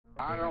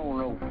I don't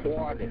know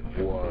what it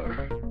was.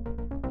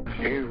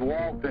 He's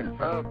walking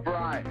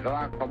upright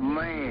like a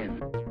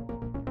man.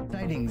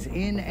 Sightings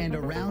in and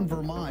around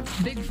Vermont.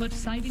 Bigfoot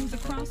sightings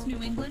across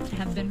New England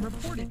have been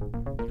reported.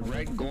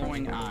 Red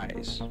glowing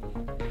eyes,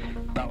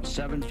 about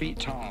 7 feet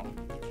tall.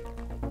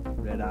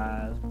 Red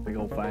eyes, big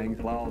old fangs,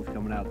 claws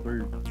coming out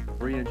through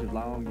 3 inches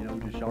long,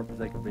 just sharp as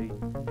they can be.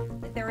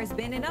 There has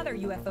been another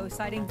UFO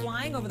sighting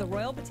flying over the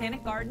Royal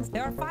Botanic Gardens.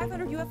 There are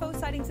 500 UFO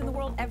sightings in the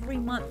world every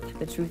month.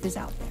 The truth is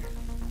out there.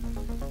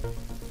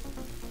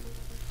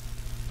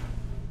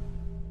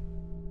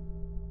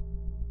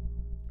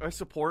 I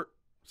support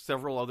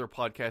several other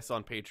podcasts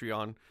on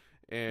Patreon.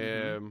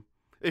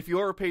 If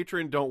you're a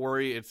patron, don't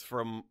worry. It's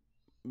from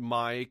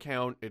my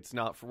account. It's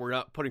not for, we're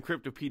not putting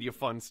Cryptopedia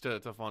funds to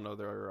fund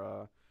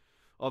other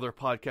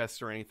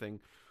podcasts or anything.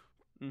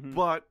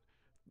 But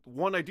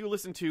one I do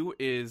listen to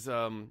is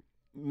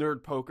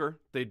Nerd Poker.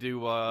 They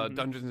do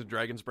Dungeons and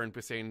Dragons. Brent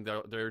Pisane.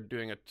 They're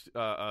doing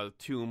a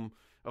Tomb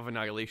of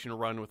Annihilation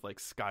run with like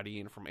Scott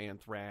Ian from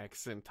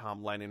Anthrax and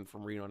Tom Lennon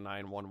from Reno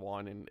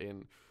 911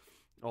 and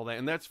all that,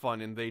 and that's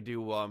fun. And they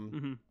do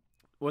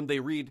when they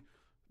read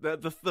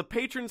the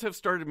patrons have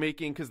started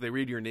making, because they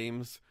read your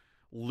names,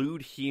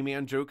 lewd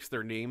He-Man jokes,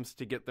 their names,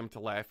 to get them to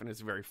laugh, and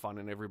it's very fun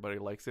and everybody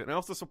likes it. And I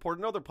also support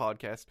another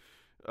podcast,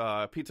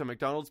 Pizza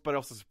McDonald's, but I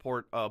also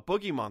support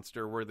Boogie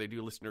Monster, where they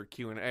do listener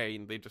Q&A,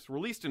 and they just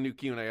released a new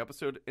Q&A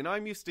episode, and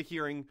I'm used to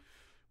hearing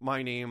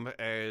my name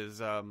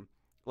as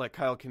like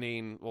Kyle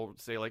Kinane will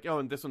say like, oh,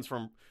 and this one's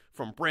from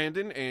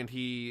Brandon, and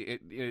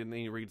then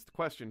he reads the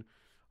question.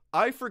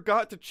 I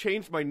forgot to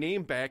change my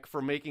name back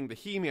for making the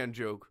He-Man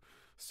joke.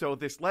 So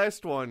this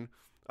last one,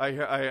 I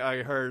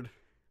heard.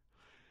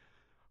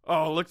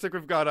 Oh, looks like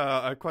we've got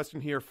a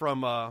question here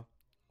from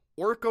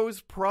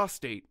Orko's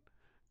Prostate.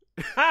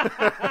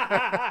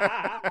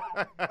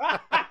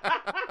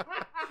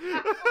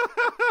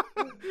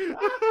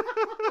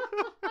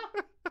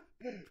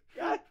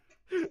 God.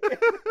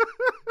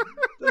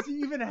 Does he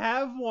even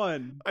have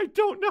one? I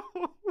don't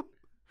know.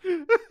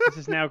 This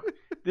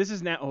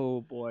is now.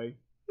 Oh boy.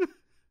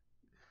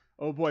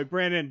 Oh boy,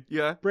 Brandon.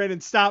 Yeah.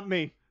 Brandon, stop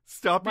me.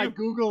 Stop my you?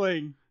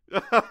 Googling.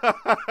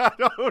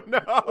 Oh no.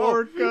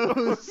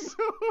 Orcos.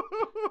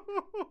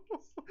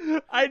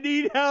 I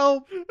need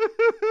help.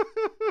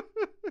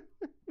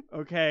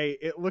 Okay,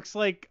 it looks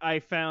like I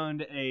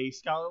found a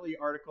scholarly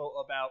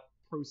article about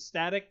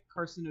prostatic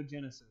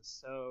carcinogenesis.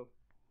 So,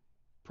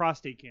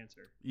 prostate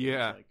cancer.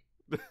 Yeah.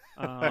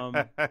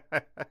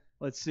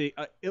 Let's see.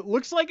 It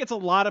looks like it's a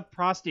lot of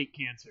prostate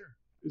cancer,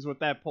 is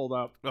what that pulled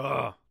up.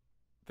 Ugh.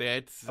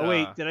 That's. Oh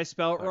wait, did I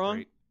spell it wrong?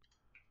 Great.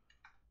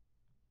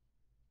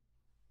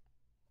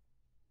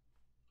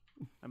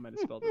 I might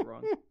have spelled it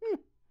wrong.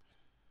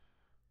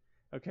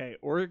 Okay,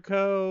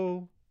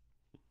 orco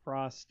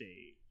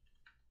prostate.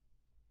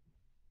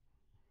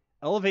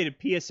 Elevated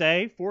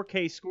PSA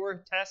 4K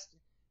score test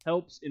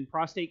helps in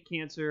prostate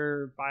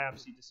cancer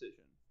biopsy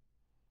decision.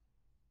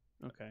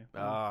 Okay.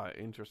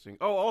 Interesting.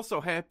 Oh, also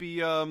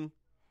happy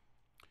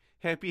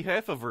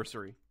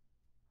half-anniversary.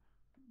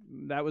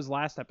 That was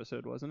last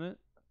episode, wasn't it?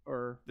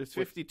 Or there's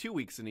 52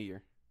 weeks in a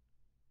year.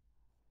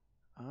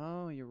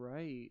 Oh, you're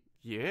right.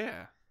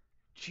 Yeah.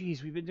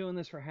 Jeez, we've been doing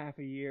this for half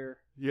a year.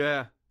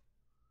 Yeah.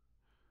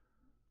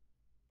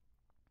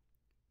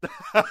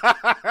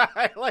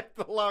 I like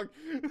the long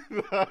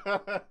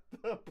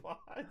the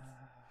pause.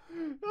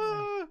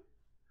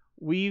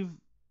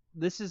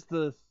 This is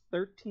the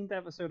 13th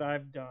episode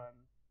I've done.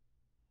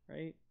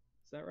 Right?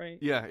 Is that right?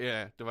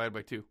 Yeah, divided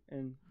by 2.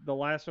 And the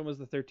last one was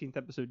the 13th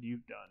episode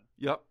you've done.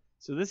 Yep.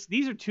 So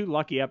these are 2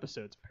 lucky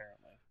episodes,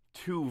 apparently.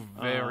 2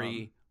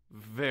 very,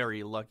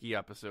 very lucky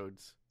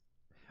episodes.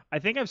 I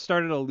think I've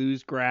started to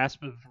lose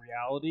grasp of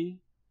reality.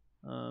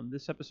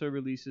 This episode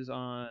releases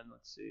on,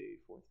 let's see,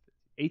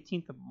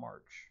 18th of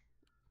March.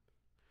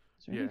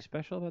 Is there anything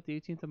special about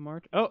the 18th of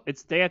March? Oh,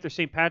 it's the day after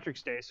St.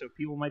 Patrick's Day, so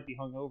people might be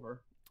hungover.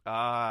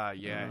 Ah,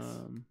 yes.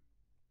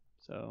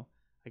 So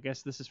I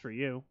guess this is for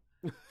you.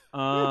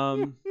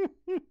 Jeez,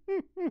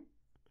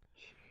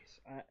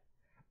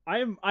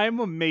 I'm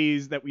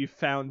amazed that we've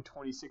found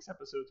 26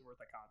 episodes worth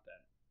of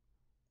content.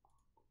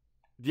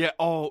 Yeah.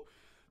 Oh,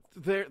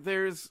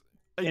 there's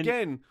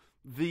again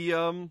the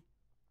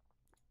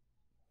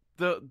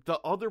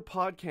other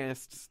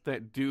podcasts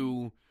that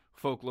do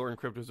folklore and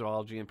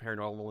cryptozoology and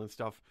paranormal and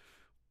stuff.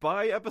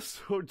 By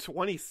episode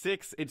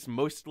 26, it's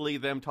mostly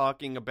them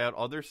talking about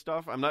other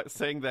stuff. I'm not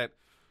saying that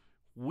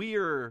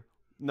we're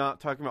not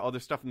talking about other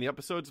stuff in the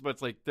episodes, but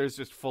it's like there's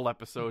just full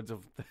episodes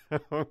of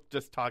them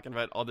just talking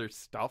about other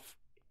stuff.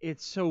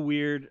 It's so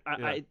weird.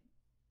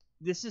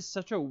 This is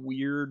such a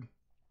weird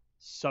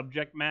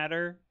subject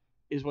matter,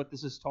 is what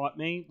this has taught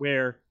me,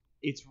 where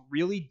it's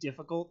really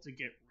difficult to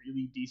get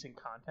really decent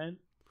content.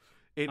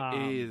 It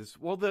is.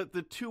 Well, the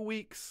 2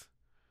 weeks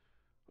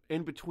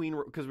in between,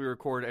 because we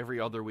record every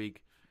other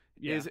week,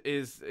 is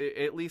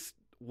at least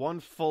one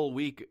full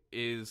week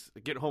is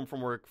get home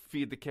from work,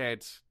 feed the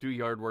cats, do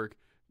yard work,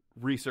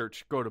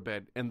 research, go to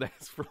bed, and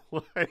that's for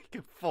like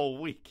a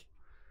full week.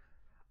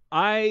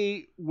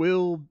 I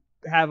will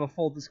have a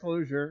full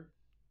disclosure.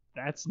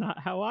 That's not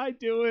how I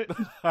do it.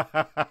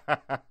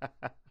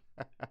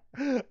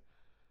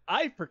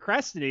 I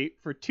procrastinate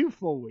for 2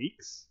 full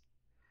weeks,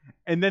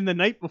 and then the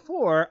night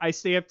before, I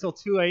stay up till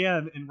 2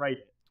 a.m. and write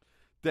it.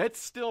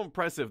 That's still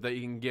impressive that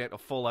you can get a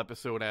full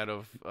episode out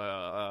of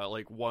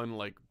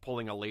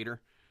pulling a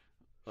later,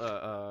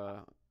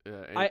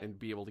 and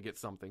be able to get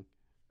something.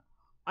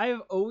 I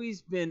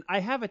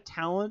have a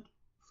talent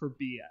for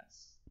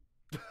BS.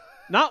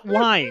 Not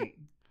lying.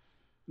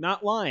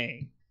 Not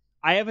lying.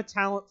 I have a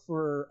talent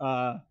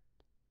for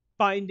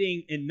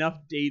finding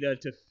enough data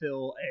to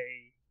fill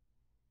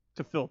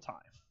time.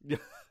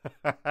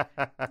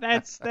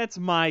 That's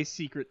my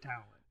secret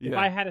talent. Yeah. If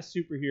I had a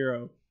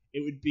superhero,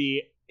 it would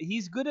be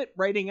he's good at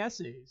writing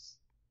essays.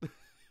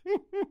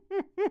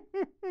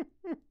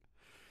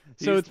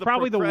 So it's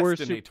probably the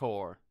worst.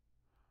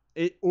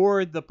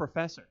 Or the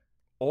professor.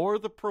 Or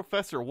the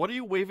professor. What are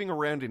you waving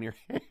around in your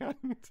hand?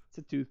 It's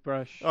a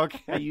toothbrush. Okay.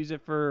 I use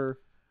it for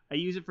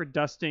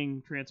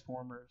dusting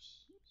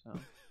Transformers. So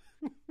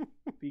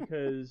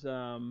because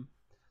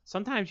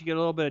sometimes you get a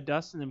little bit of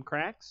dust in them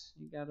cracks.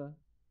 You gotta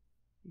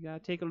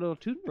take a little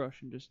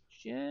toothbrush and just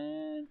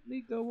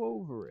gently go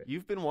over it.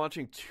 You've been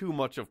watching too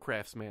much of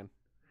Craftsman.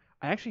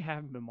 I actually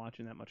haven't been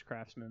watching that much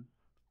Craftsman.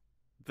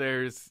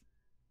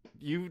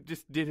 You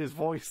just did his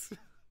voice.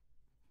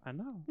 I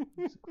know.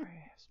 He's a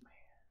Craftsman.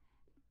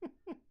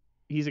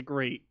 He has a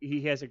great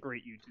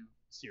YouTube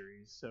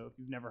series. So if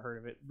you've never heard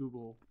of it,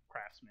 Google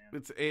Craftsman.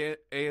 It's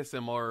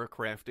ASMR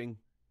crafting.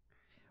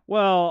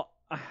 Well,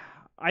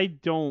 I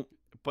don't.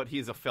 But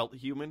he's a felt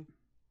human.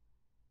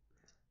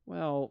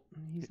 Well,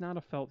 he's not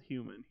a felt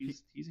human.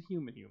 He's a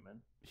human.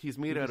 He's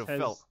made out of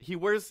felt. He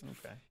wears.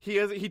 Okay.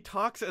 He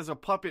talks as a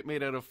puppet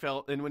made out of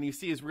felt, and when you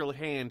see his real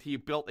hand, he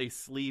built a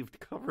sleeve to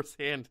cover his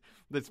hand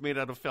that's made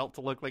out of felt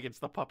to look like it's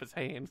the puppet's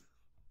hand.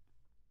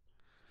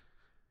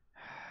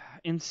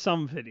 In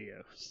some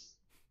videos.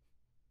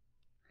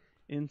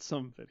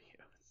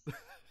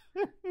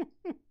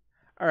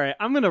 All right,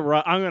 I'm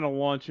gonna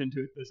launch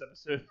into it this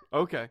episode.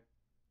 Okay.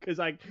 Because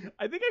I think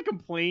I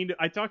complained.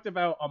 I talked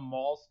about a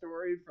mall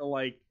story for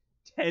like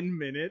 10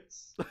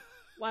 minutes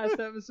last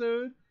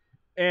episode,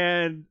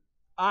 and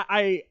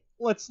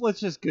let's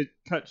just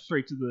cut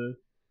straight to the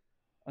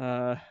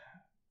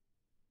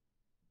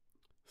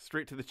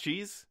straight to the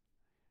cheese.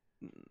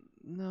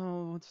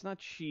 No, it's not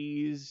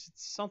cheese.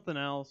 It's something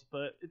else,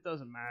 but it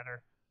doesn't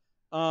matter.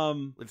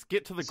 Let's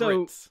get to the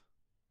grits.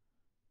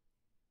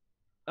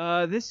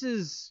 This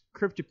is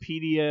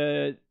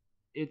Cryptopedia.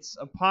 It's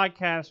a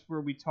podcast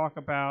where we talk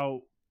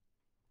about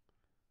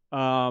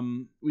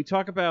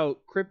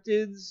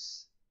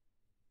cryptids,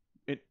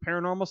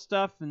 paranormal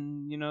stuff,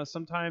 and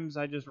sometimes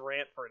I just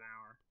rant for an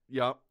hour.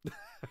 Yep.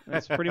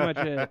 That's pretty much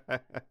it.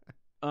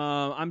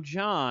 I'm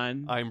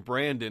John. I'm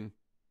Brandon.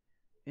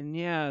 And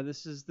yeah,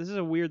 this is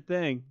a weird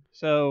thing.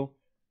 So,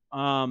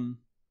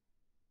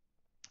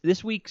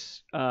 this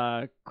week's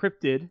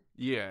cryptid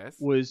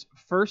was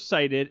first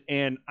sighted,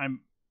 and I'm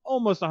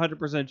almost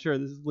 100% sure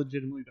this is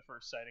legitimately the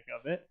first sighting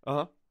of it.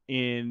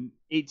 In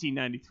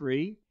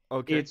 1893.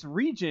 Okay. Its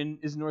region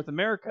is North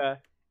America,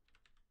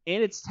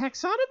 and its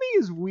taxonomy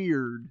is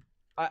weird.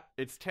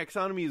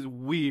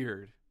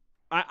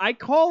 I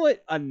call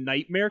it a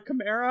nightmare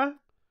chimera.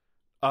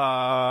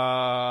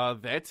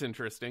 That's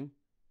interesting.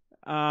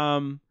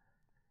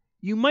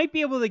 You might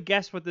be able to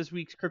guess what this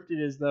week's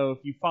cryptid is, though,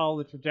 if you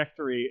follow the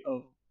trajectory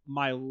of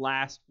my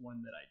last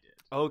one that I did.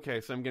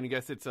 Okay, so I'm gonna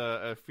guess it's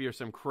a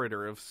fearsome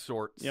critter of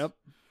sorts. Yep.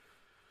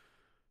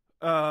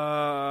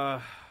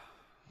 What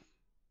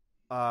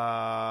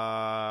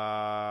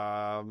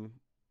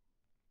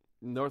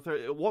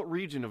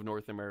region of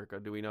North America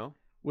do we know?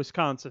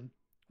 Wisconsin.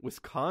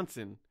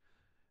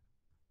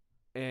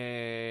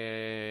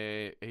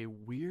 A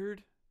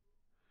weird.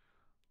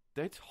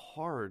 That's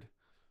hard.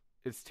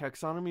 Its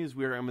taxonomy is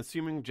weird. I'm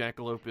assuming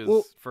jackalope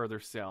is further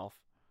south.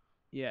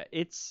 Yeah,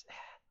 it's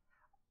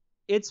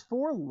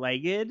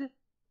 4-legged,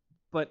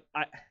 but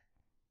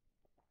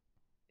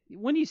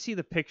when you see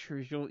the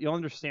pictures, you'll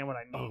understand what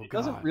I mean. Oh, it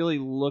doesn't really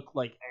look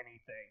like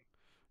anything.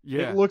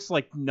 Yeah. It looks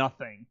like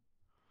nothing.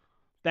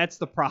 That's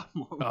the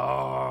problem.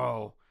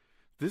 Oh,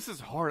 this is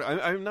hard.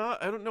 I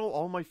don't know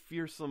all my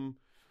fearsome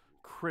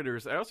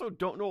critters. I also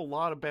don't know a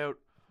lot about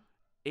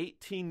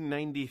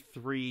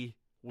 1893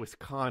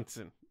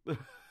 Wisconsin.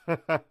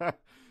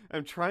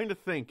 I'm trying to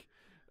think.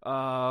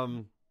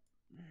 I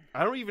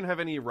don't even have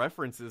any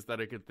references that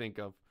I could think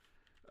of.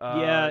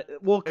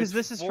 Because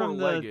this is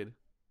four-legged.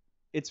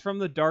 It's from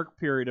the dark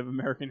period of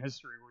American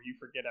history where you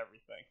forget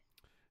everything.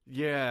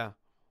 Yeah.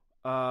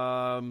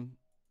 I'm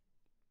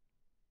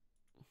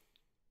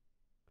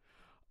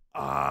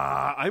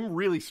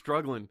really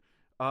struggling.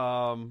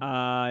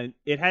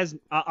 It has.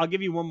 I'll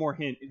give you one more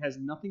hint. It has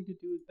nothing to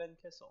do with Ben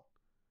Kissel.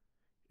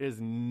 It has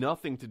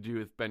nothing to do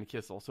with Ben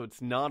Kissel, so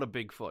it's not a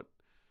Bigfoot,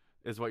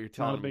 is what you're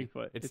telling me.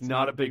 It's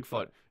not a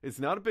Bigfoot. It's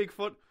not a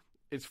Bigfoot.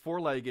 It's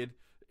 4-legged.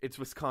 It's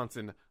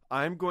Wisconsin.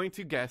 I'm going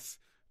to guess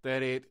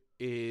that it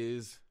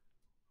is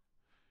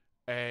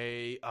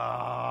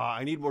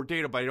I need more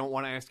data, but I don't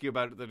want to ask you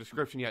about the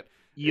description yet.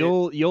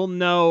 You'll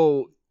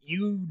know.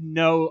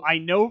 I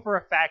know for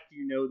a fact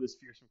you know this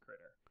fearsome critter.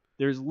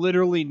 There's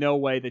literally no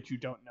way that you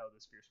don't know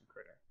this fearsome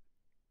critter.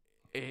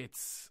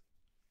 It's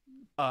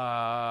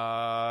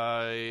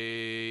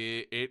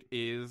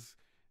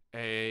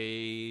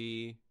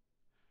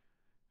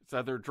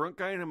either a drunk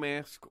guy in a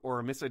mask or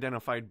a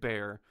misidentified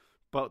bear,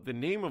 but the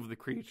name of the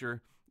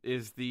creature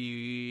is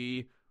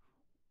the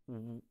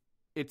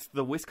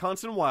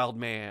Wisconsin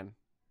Wildman.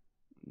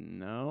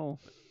 No.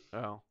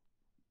 Oh.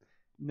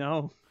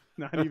 No.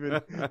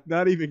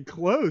 Not even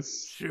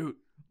close. Shoot.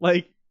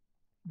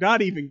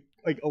 Not even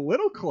a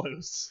little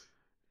close.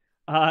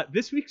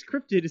 This week's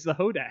cryptid is the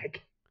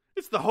Hodag.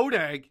 It's the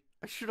Hodag.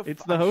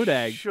 It's the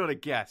Hodag. Should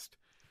have guessed.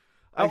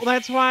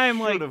 That's why I'm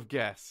should have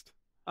guessed.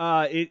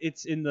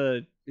 It's in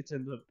the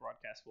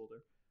broadcast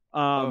folder.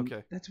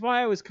 Okay. That's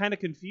why I was kind of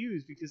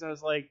confused, because I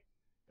was like,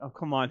 oh,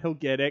 come on, he'll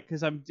get it,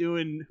 because I'm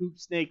doing Hoop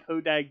Snake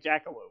Hodag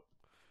Jackalope.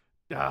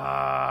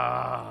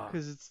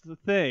 Because it's the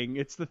thing.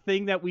 It's the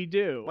thing that we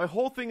do. My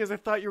whole thing is I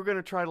thought you were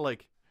gonna try to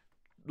like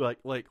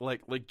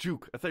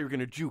juke. I thought you were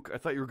gonna juke. I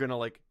thought you were gonna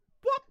whoop,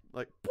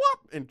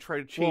 and try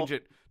to change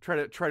it.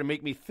 Try to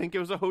make me think it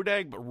was a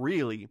Hodag, but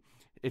really,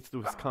 it's the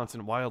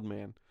Wisconsin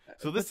Wildman.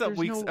 So this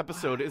week's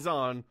episode is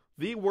on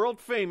the world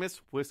famous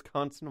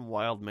Wisconsin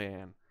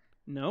Wildman.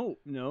 No,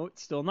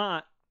 it's still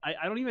not. I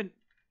don't even.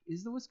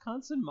 Is the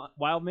Wisconsin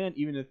Wildman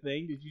even a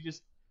thing? Did you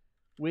just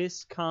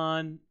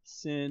Wisconsin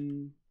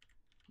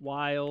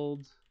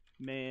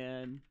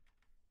Wildman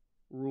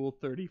Rule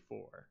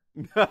 34?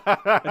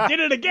 I did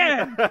it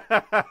again.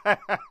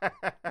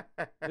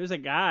 There's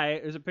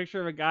a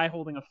picture of a guy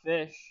holding a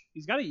fish.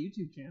 He's got a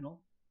YouTube channel.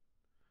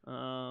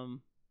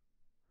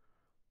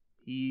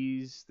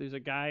 There's a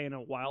guy in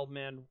a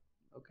Wildman.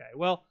 Okay,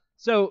 well,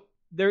 so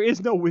there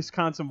is no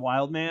Wisconsin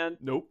Wildman.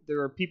 Nope.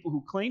 There are people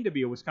who claim to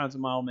be a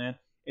Wisconsin Wildman,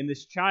 and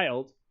this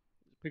child,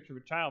 a picture of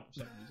a child for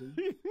some reason.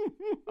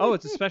 Oh,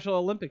 it's a Special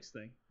Olympics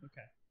thing.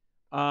 Okay.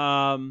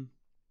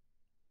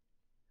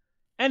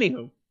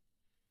 Anywho,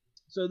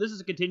 so this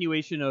is a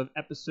continuation of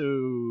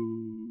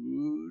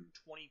episode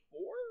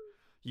 24?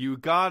 You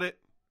got it.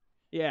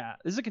 Yeah,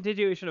 this is a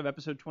continuation of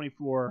episode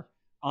 24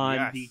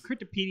 on the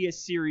Cryptopedia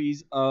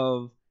series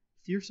of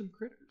Fearsome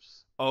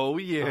Critters. Oh,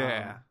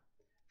 yeah.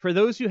 For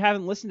those who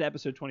haven't listened to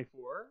episode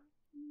 24,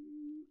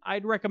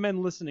 I'd recommend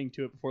listening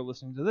to it before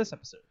listening to this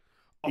episode.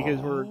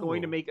 Because we're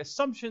going to make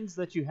assumptions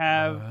that you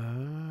have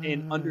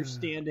an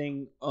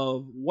understanding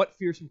of what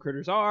fearsome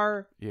critters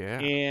are,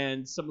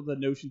 and some of the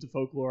notions of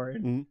folklore.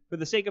 And for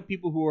the sake of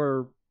people who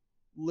are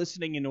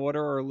listening in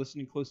order or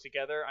listening close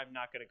together, I'm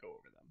not going to go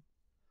over them.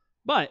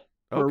 But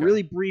for a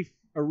really brief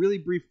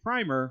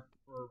primer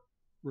or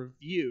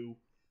review,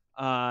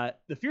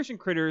 the fearsome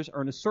critters are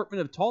an assortment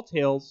of tall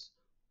tales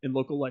and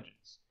local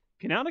legends.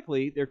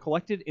 Canonically, they're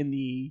collected in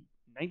the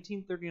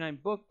 1939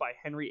 book by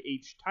Henry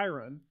H.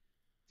 Tyrone,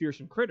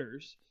 Fearsome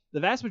Critters. The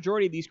vast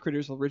majority of these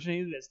critters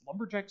originated as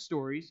lumberjack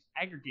stories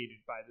aggregated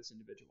by this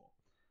individual.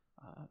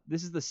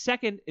 This is the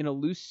second in a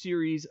loose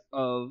series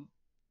of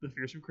the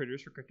Fearsome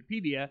Critters for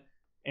Cryptopedia,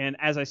 and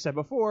as I said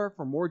before,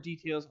 for more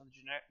details on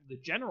the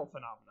general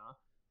phenomena,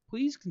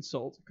 please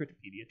consult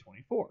Cryptopedia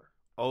 24.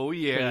 Oh,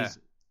 yeah.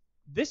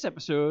 This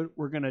episode,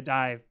 we're going to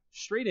dive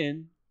straight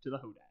in to the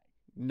Hodag.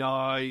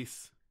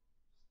 Nice.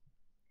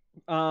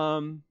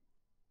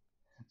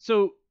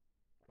 So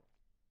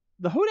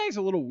the Hodag's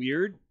a little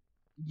weird.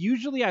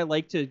 Usually I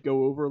like to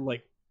go over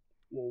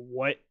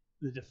what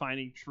the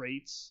defining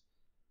traits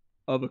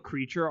of a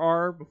creature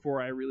are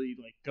before I really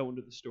go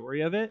into the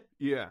story of it.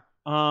 Yeah.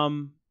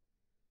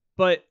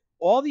 But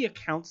all the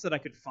accounts that I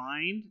could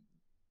find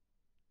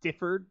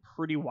differed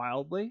pretty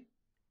wildly.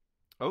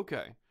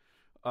 Okay.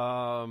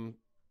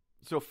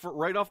 So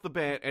right off the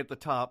bat at the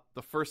top,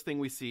 the first thing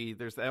we see,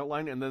 there's the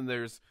outline, and then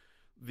there's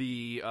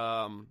the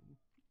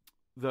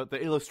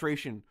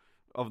illustration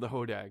of the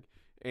Hodag.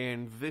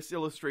 And this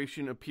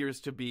illustration appears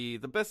to be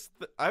the best.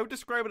 I would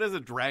describe it as a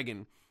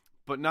dragon,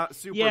 but not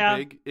super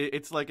big.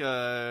 It's like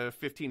a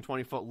 15,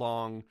 20 foot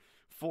long,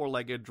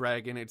 four-legged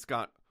dragon. It's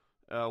got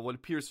what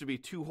appears to be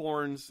two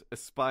horns, a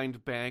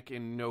spined back,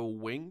 and no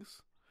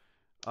wings.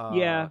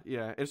 Yeah.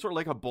 It's sort of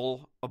like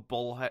a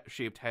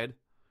bull-shaped head.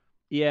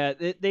 Yeah,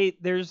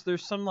 there's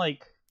some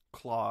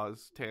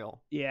claws,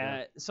 tail.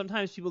 Yeah,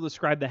 sometimes people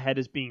describe the head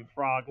as being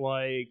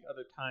frog-like,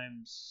 other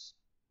times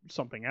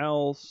something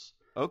else.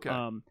 Okay.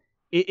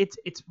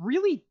 It's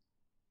really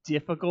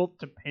difficult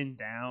to pin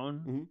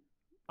down.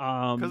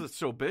 Because it's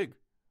so big.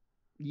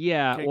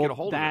 Yeah, Can't get a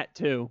hold of it.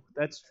 Too.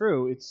 That's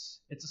true. It's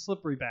a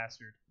slippery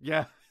bastard.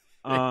 Yeah.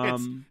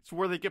 It's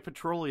where they get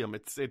petroleum.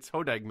 It's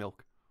Hodag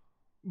milk.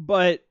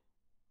 But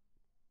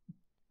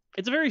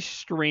it's a very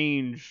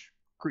strange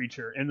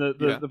creature. And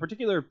the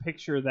particular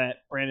picture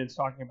that Brandon's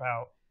talking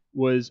about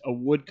was a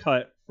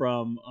woodcut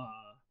from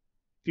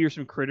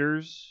Fearsome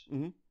Critters,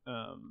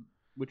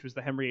 which was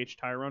the Henry H.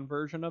 Tyrone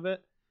version of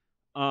it.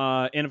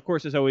 And of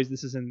course, as always,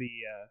 this is in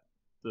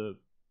the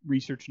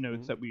research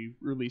notes that we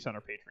release on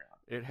our Patreon.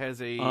 It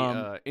has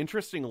a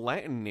interesting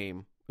Latin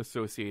name.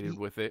 associated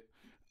with it.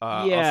 Yeah.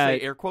 I'll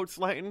say air quotes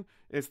Latin.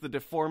 It's the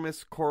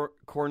Deformis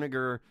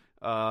corniger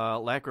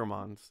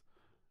lacrimans.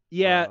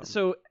 Yeah,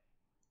 so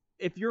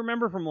if you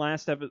remember from the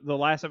last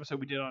episode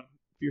we did on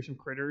Fearsome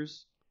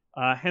Critters,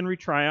 Henry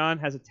Tryon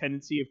has a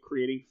tendency of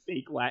creating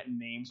fake Latin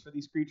names for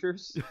these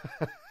creatures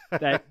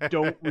that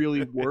don't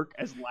really work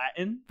as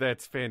Latin.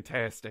 That's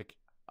fantastic.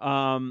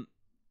 So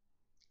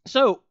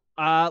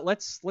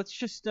let's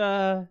just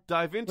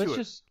dive into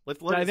it.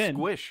 Let's let it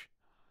squish.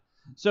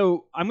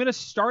 So I'm going to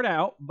start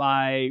out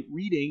by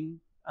reading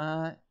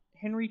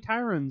Henry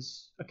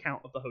Tyron's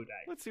account of the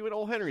Hodag. Let's see what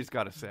old Henry's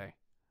got to say.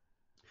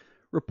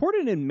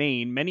 Reported in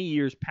Maine many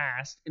years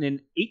past, and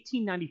in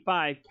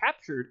 1895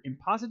 captured and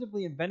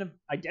positively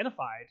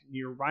identified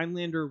near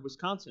Rhinelander,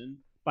 Wisconsin,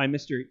 by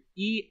Mr.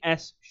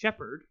 E.S.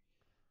 Shepard,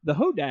 the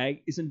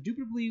Hodag is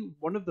indubitably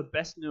one of the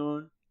best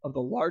known of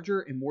the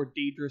larger and more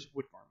dangerous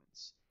wood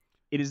varmints.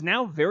 It is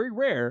now very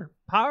rare,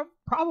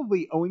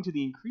 probably owing to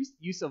the increased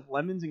use of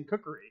lemons in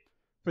cookery,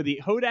 for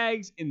the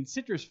Hodags and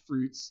citrus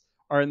fruits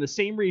are in the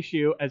same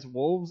ratio as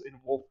wolves and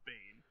wolfbane.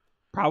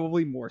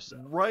 Probably more so.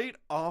 Right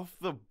off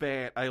the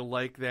bat, I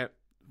like that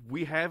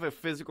we have a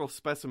physical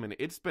specimen.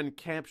 It's been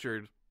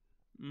captured.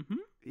 Mm-hmm.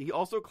 He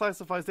also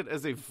classifies it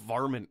as a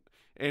varmint.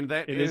 And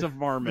that it is a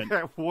varmint.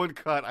 That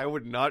woodcut, I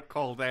would not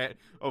call that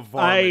a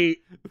varmint.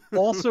 I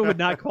also would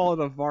not call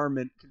it a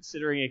varmint,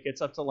 considering it gets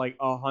up to like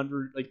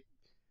 100. Like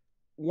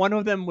one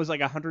of them was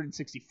like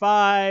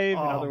 165,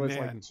 another was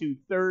like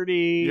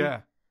 230.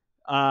 Yeah.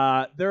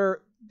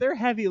 They're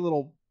heavy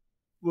little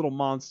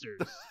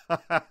monsters.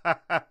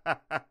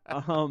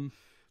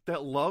 That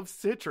love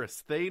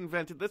citrus. They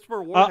invented. That's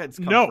where warheads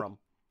come from.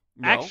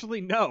 No? Actually,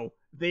 no.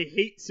 They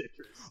hate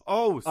citrus.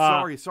 Oh,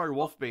 sorry,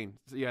 wolfbane.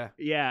 Yeah.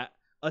 Yeah.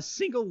 A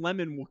single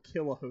lemon will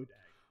kill a Hodag.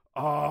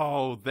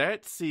 Oh,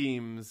 that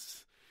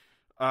seems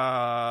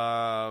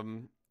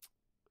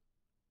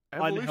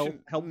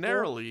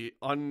evolutionarily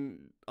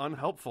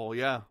unhelpful.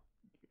 Yeah.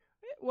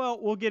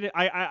 Well, we'll get it.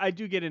 I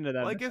do get into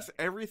that. Well, I guess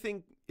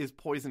everything is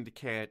poison to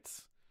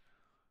cats,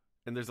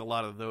 and there's a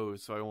lot of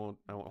those, so I won't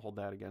hold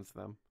that against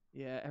them.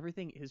 Yeah,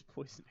 everything is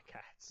poison to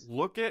cats.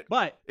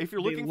 But if you're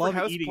looking for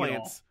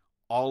houseplants,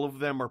 all of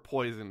them are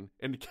poison,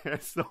 and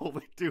cats, all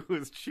they do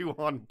is chew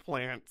on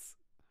plants.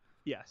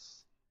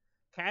 Yes.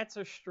 Cats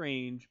are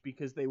strange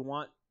because they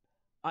want...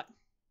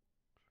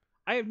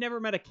 I have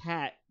never met a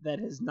cat that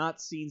has not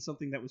seen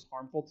something that was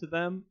harmful to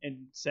them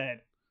and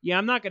said, yeah,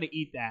 I'm not going to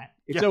eat that.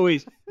 It's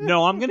always,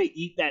 no, I'm going to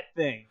eat that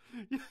thing.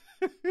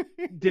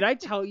 Did I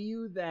tell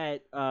you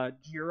that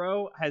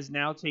Jiro has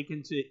now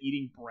taken to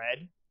eating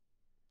bread?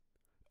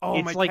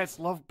 Oh, my cats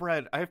love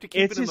bread. I have to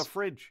keep it in the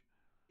fridge.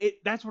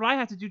 That's what I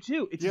have to do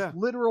too. It's his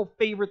literal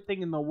favorite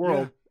thing in the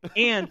world. Yeah.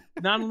 And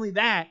not only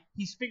that,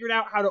 he's figured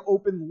out how to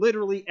open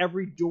literally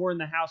every door in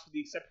the house with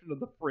the exception of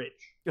the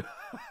fridge.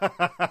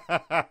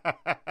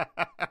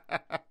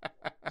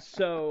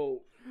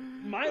 So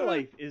my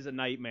life is a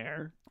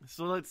nightmare.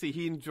 So let's see.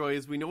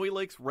 We know he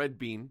likes red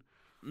bean.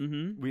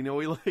 Mm-hmm. We know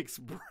he likes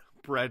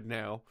bread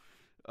now.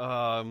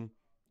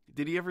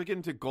 Did he ever get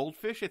into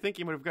goldfish? I think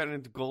he might have gotten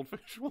into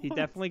goldfish once. He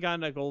definitely got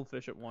into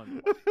goldfish at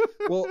one point.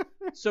 Well,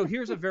 so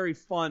here's a very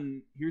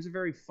fun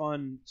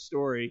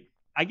story.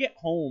 I get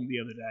home the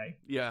other day.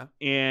 Yeah.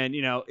 And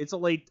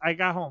I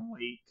got home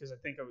late because I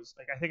think I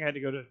had to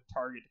go to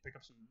Target to pick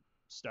up some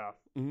stuff.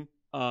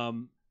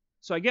 Mm-hmm.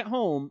 So I get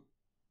home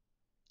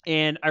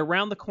and I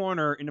round the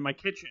corner into my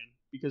kitchen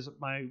because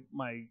my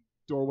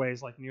doorway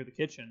is like near the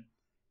kitchen,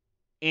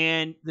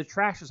 and the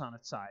trash is on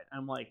its side.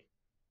 I'm like,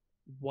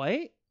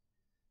 what?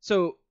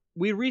 So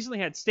we recently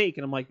had steak,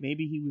 and I'm like,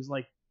 maybe he was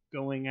like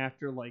going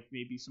after like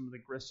maybe some of the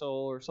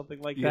gristle or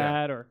something like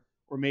that, or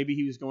maybe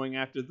he was going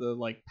after the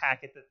like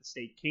packet that the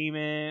steak came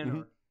in,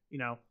 or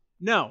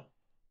no.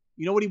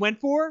 You know what he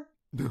went for?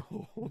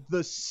 No.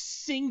 The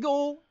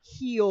single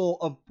heel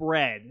of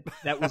bread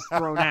that was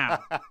thrown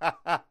out.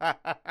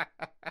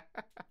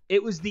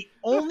 It was the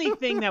only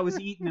thing that was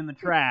eaten in the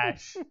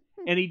trash,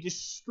 and he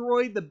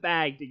destroyed the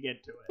bag to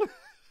get to it.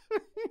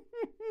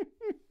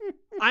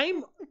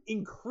 I'm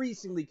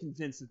increasingly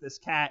convinced that this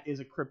cat is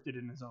a cryptid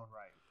in his own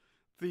right.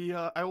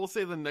 I will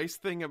say the nice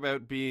thing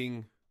about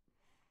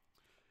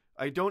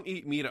I don't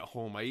eat meat at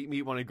home. I eat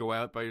meat when I go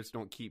out, but I just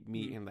don't keep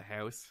meat in the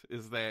house.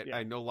 Is that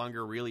I no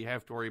longer really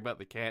have to worry about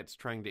the cats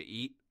trying to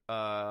eat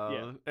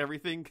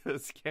everything,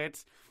 because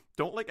cats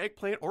don't like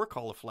eggplant or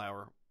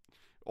cauliflower,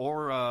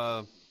 or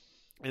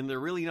and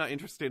they're really not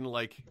interested in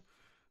like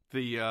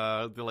the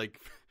like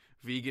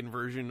vegan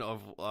version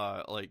of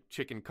like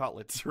chicken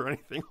cutlets or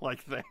anything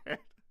like that.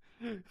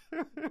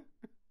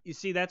 You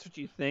see, that's what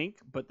you think,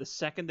 but the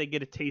second they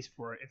get a taste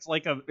for it, it's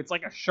like a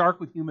shark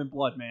with human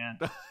blood, man.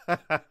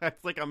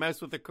 It's like a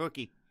mouse with a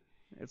cookie.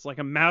 It's like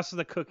a mouse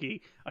with a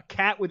cookie. A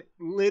cat with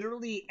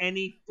literally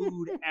any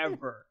food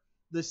ever.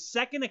 The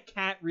second a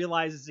cat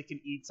realizes it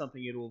can eat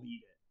something, it will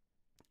eat it.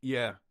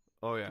 Yeah.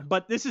 Oh, yeah.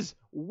 But this is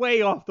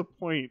way off the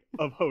point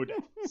of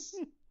Hodags.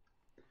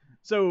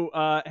 So,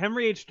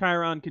 Henry H.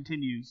 Tyron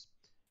continues.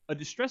 A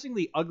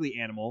distressingly ugly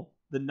animal,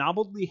 the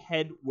knobbly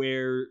head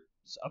wear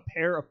a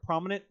pair of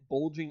prominent,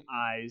 bulging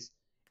eyes,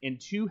 and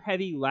 2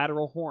 heavy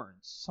lateral horns,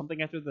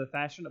 something after the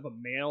fashion of a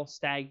male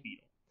stag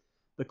beetle.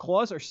 The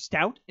claws are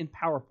stout and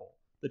powerful.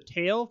 The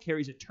tail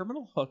carries a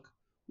terminal hook,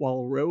 while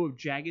a row of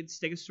jagged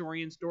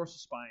Stegosaurian dorsal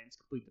spines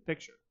complete the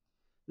picture.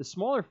 The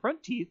smaller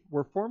front teeth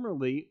were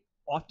formerly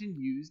often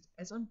used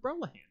as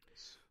umbrella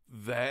handles.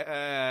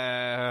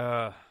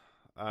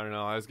 I don't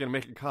know. I was going to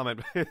make a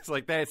comment, but it's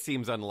like, that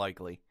seems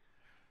unlikely.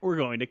 We're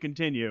going to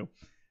continue.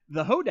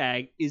 The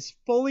Hodag is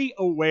fully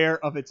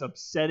aware of its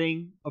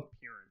upsetting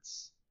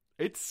appearance.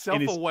 It's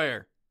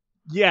self-aware.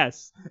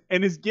 Yes,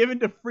 and is given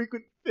to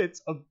frequent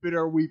fits of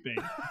bitter weeping.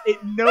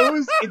 It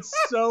knows it's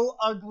so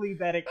ugly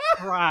that it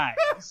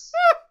cries.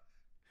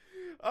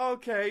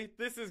 Okay,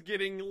 this is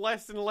getting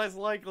less and less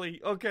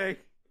likely. Okay.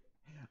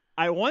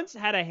 I once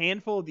had a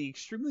handful of the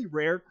extremely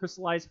rare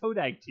crystallized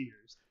Hodag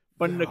tears,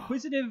 but an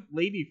acquisitive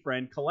lady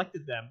friend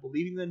collected them,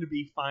 believing them to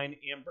be fine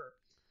amber.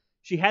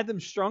 She had them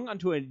strung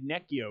onto a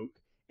neck yoke,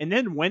 and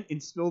then went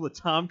and spilled the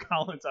Tom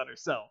Collins on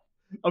herself.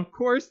 Of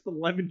course, the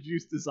lemon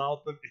juice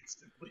dissolved them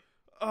instantly.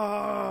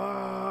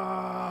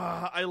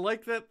 I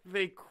like that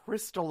they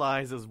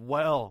crystallize as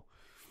well.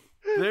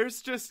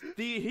 There's just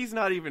he's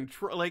not even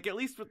like, at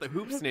least with the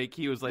hoop snake,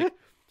 he was like,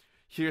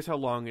 here's how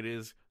long it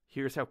is,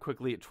 here's how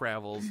quickly it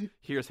travels,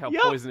 here's how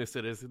poisonous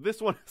it is. This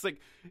one is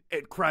like,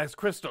 it cries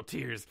crystal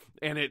tears,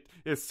 and it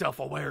is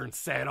self-aware and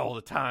sad all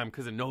the time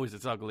because it knows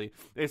it's ugly.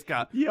 It's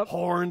got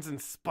horns and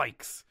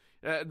spikes.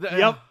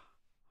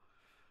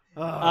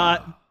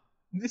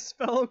 This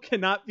fellow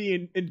cannot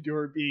be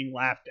endured being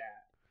laughed at.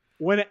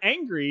 When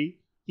angry,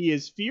 he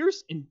is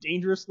fierce and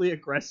dangerously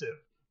aggressive,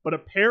 but a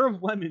pair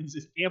of lemons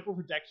is ample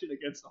protection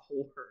against the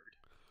whole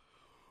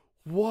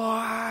herd.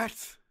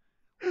 What?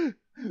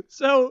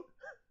 So,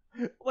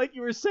 like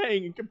you were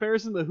saying, in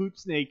comparison to the hoop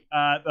snake,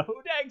 the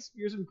Hodag's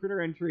Fearsome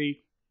Critter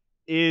entry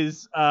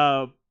is,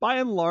 by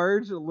and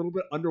large, a little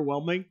bit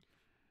underwhelming,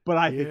 but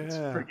I think it's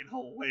freaking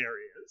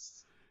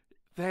hilarious.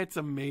 That's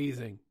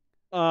amazing.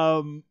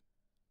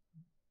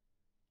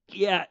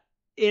 Yeah,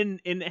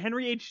 in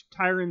Henry H.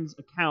 Tyron's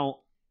account,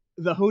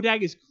 the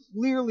Hodag is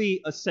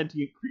clearly a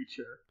sentient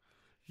creature.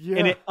 Yeah.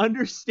 And it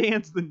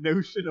understands the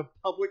notion of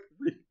public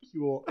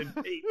ridicule and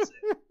hates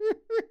it.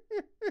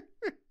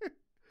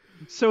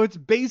 So it's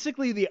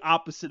basically the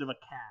opposite of a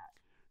cat.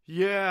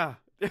 Yeah.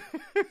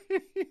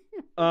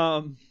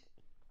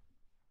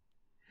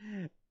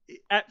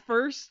 At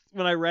first,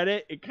 when I read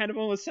it, it kind of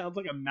almost sounds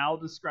like a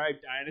mal-described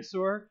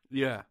dinosaur.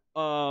 Yeah.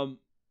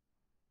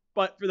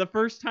 But for the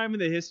first time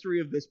in the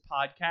history of this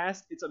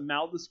podcast, it's a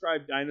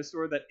mal-described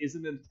dinosaur that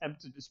isn't an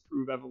attempt to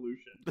disprove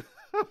evolution.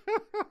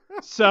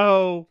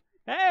 So,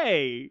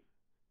 hey,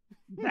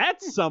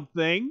 that's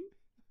something.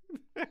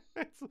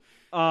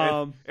 And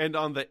on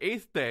the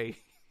 8th day,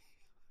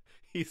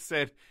 he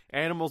said,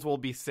 animals will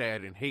be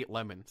sad and hate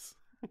lemons.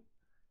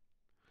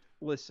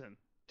 Listen,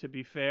 to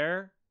be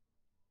fair,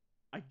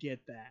 I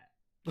get that.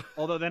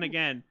 Although then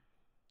again,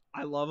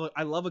 I love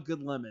a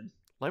good lemon.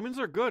 Lemons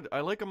are good. I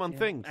like them on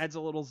things. Adds a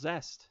little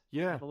zest.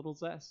 Yeah. Adds a little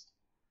zest.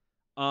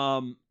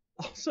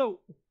 Also,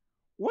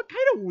 what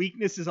kind of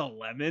weakness is a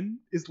lemon?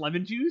 Is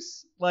lemon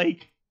juice?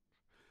 Like,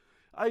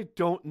 I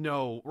don't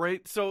know,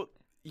 right? So,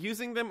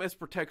 using them as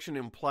protection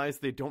implies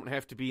they don't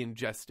have to be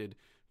ingested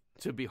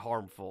to be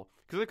harmful.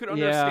 Because I could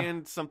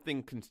understand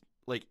something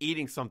like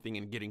eating something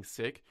and getting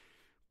sick.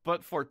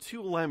 But for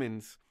 2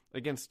 lemons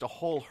against a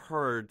whole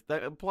herd,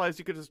 that implies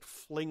you could just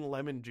fling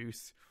lemon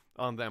juice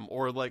on them,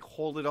 or like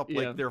hold it up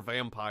like they're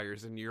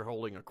vampires and you're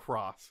holding a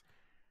cross.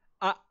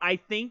 I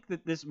think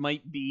that this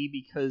might be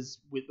because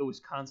with the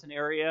Wisconsin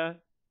area,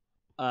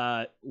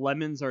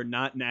 lemons are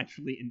not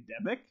naturally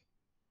endemic.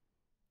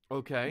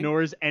 Okay.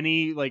 Nor is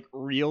any like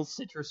real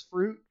citrus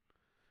fruit.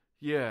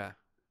 Yeah.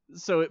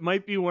 So it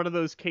might be one of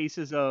those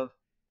cases of,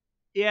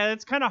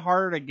 it's kind of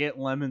harder to get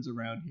lemons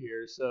around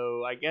here.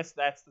 So I guess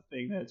that's the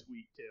thing that it's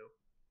weak to.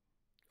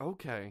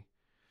 Okay.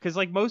 Because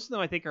like most of them,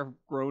 I think, are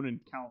grown in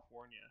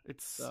California.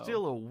 It's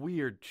still a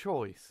weird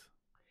choice.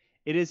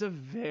 It is a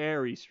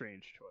very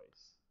strange choice.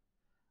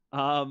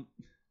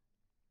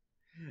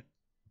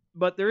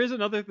 But there is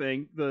another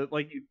thing.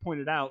 Like you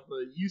pointed out,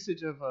 the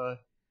usage of a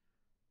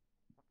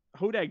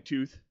Hodag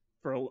tooth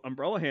for an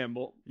umbrella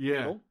handle.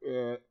 Yeah.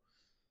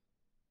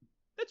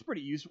 That's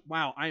pretty useful.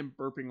 Wow, I am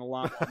burping a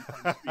lot while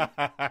I'm trying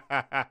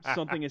to speak.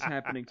 Something is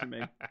happening to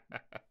me.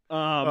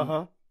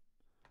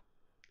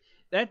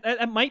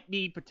 That might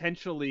be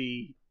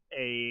potentially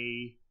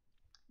a,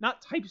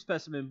 not type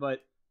specimen,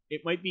 but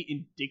it might be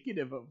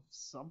indicative of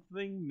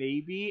something,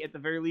 maybe. At the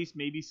very least,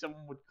 maybe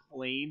someone would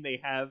claim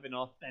they have an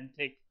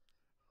authentic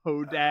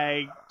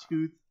Hodag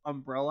tooth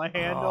umbrella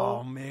handle.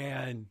 Oh,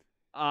 man.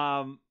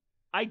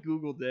 I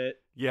Googled it.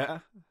 Yeah?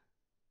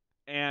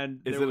 And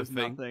Is there it was a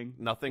thing? nothing.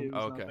 Nothing?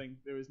 Was okay. Nothing.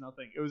 There was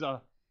nothing. It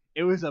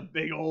was a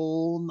big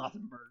old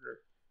nothing burger.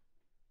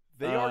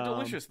 They are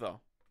delicious, though.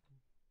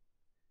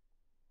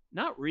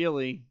 Not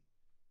really.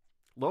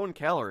 Low in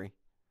calorie.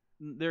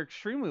 They're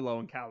extremely low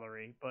in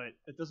calorie, but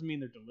it doesn't mean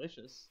they're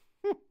delicious.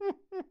 Oh,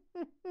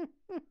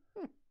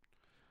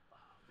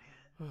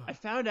 man. I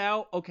found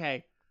out,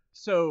 okay,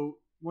 So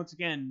once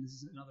again, this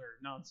is another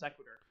non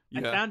sequitur.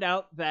 I found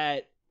out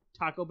that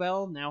Taco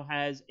Bell now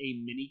has a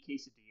mini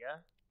quesadilla.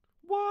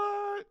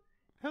 What?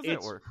 How's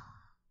that work?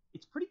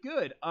 It's pretty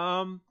good.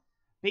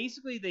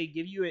 Basically they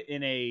give you it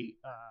in a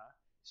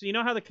so you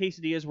know how the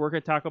quesadillas work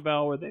at Taco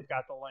Bell, where they've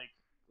got the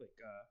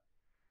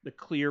the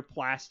clear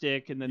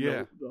plastic and then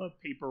the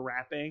paper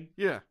wrapping.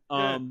 Yeah.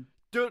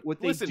 Dude,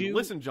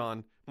 listen,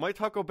 John. My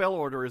Taco Bell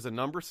order is a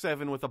number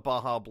 7 with a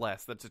Baja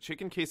Blast. That's a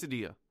chicken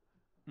quesadilla.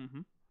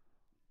 Mm-hmm.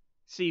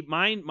 See,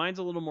 mine's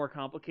a little more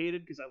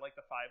complicated because I like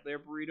the 5-layer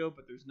burrito,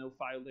 but there's no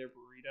 5-layer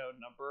burrito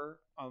number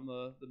on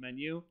the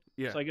menu.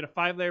 Yeah. So I get a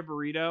 5-layer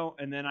burrito,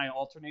 and then I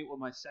alternate what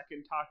my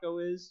second taco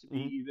is to be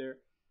either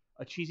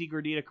a cheesy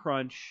gordita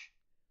crunch,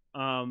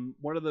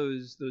 one of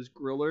those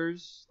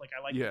grillers. Like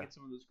I like to get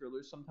some of those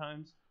grillers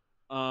sometimes.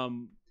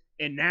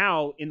 And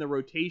now in the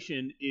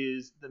rotation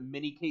is the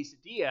mini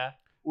quesadilla,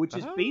 which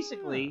is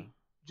basically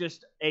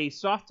just a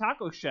soft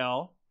taco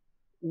shell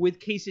with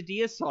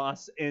quesadilla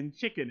sauce and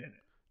chicken in it.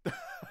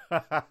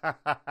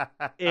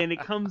 And it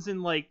comes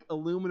in like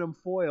aluminum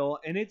foil,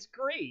 and it's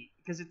great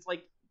because it's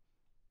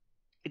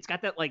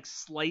got that like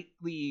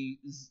slightly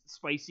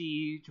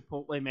spicy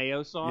chipotle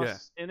mayo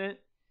sauce in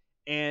it,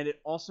 and it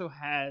also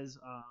has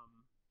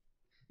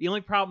the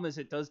only problem is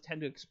it does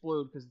tend to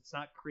explode because it's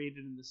not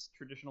created in this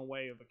traditional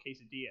way of a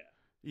quesadilla.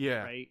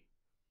 Yeah. Right.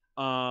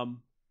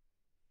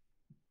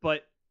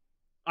 But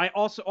I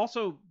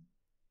also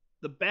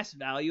the best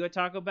value at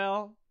Taco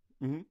Bell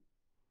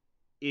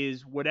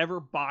is whatever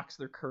box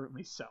they're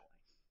currently selling.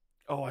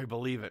 Oh, I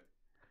believe it.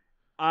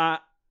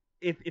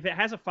 If it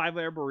has a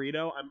 5-layer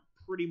burrito, I'm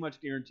pretty much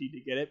guaranteed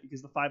to get it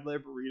because the 5-layer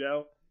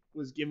burrito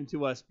was given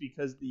to us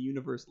because the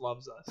universe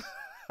loves us.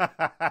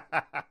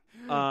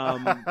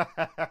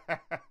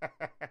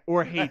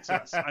 Or hates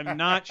us. I'm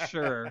not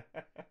sure.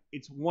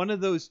 It's one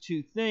of those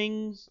two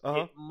things.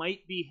 It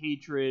might be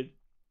hatred,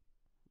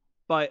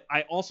 but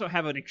I also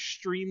have an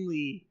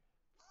extremely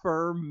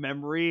firm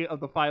memory of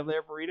the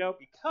 5-layer burrito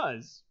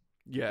because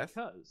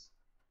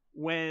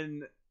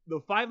when the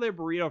 5-layer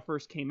burrito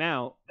first came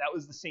out, that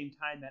was the same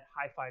time that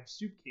High Five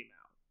Soup came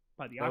out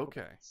by the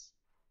Aquabats.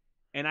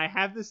 And I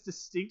have this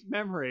distinct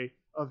memory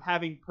of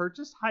having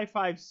purchased High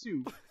Five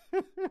Soup,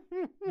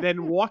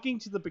 then walking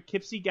to the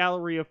Poughkeepsie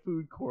Galleria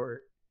food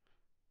court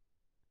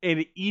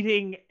and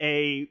eating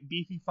a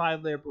beefy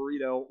 5-layer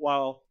burrito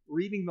while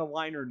reading the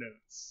liner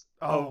notes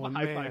of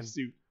High Five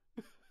Soup.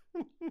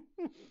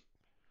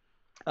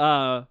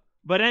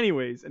 But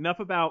anyways, enough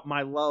about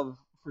my love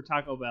for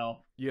Taco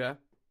Bell. Yeah.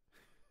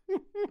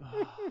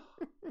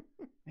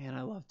 Man,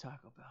 I love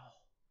Taco Bell.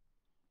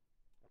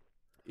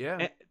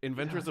 Yeah,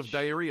 inventors of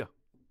diarrhea.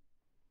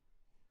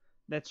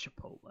 That's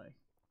Chipotle.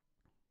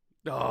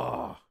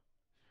 Oh.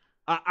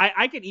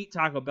 I could eat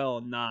Taco Bell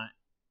and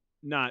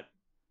not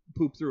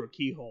poop through a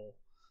keyhole,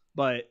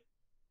 but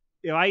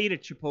if I eat a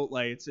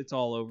Chipotle, it's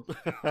all over.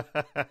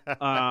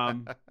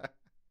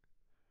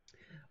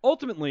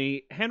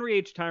 Ultimately, Henry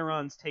H.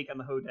 Tyron's take on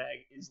the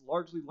Hodag is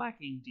largely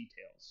lacking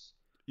details.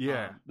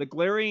 Yeah. The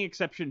glaring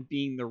exception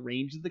being the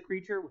range of the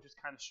creature, which is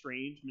kind of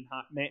strange,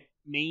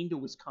 Maine to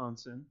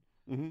Wisconsin.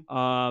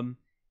 And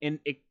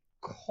it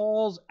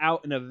calls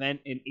out an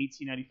event in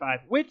 1895,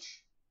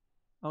 which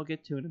I'll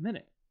get to in a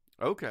minute.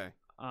 Okay.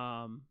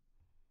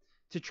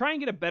 To try and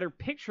get a better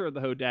picture of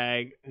the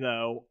Hodag,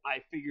 though, I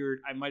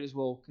figured I might as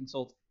well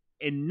consult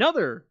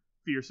another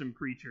Fearsome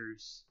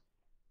Creatures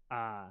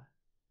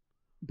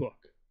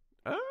book.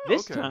 Oh,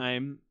 this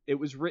time, it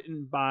was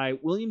written by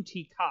William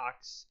T.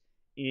 Cox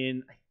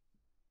in,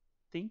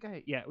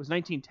 it was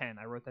 1910.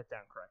 I wrote that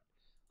down correct.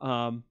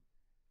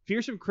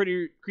 Fearsome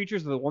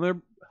Creatures of the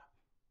Lumber...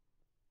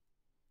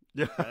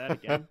 Yeah. Try that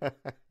again.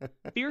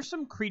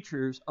 Fearsome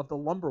Creatures of the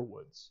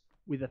Lumberwoods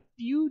with a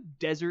few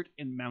desert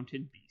and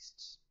mountain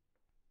beasts.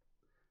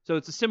 So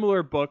it's a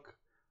similar book.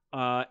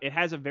 It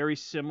has a very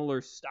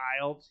similar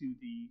style to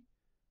the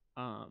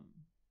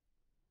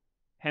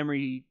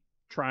Henry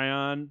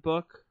Tryon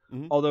book,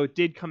 although it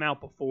did come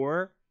out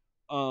before.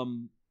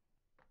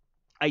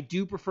 I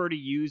do prefer to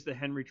use the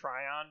Henry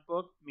Tryon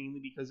book, mainly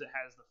because it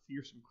has the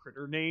Fearsome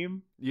Critter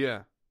name.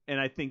 Yeah. And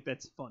I think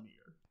that's funnier.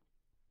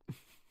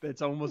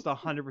 That's almost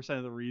 100%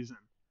 of the reason.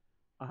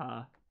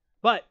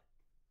 But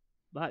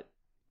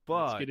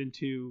let's get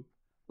into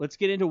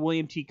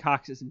William T.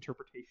 Cox's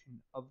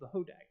interpretation of the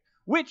Hodag,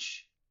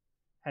 which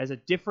has a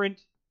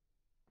different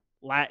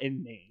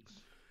Latin name.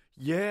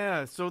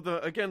 Yeah, so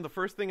the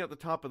first thing at the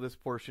top of this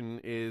portion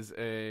is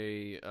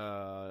an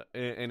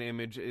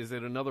image. Is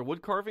it another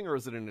wood carving or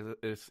is it an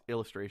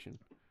illustration?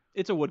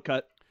 It's a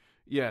woodcut.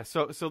 Yeah,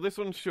 so this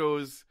one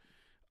shows,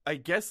 I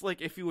guess,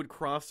 like if you would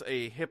cross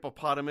a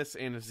hippopotamus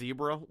and a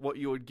zebra, what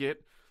you would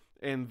get.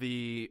 And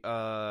the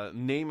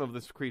name of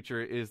this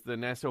creature is the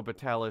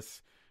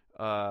Nasobatalis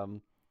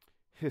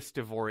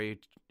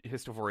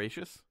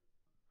histovoracious.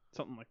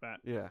 Something like that.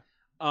 Yeah.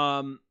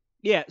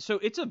 Yeah, so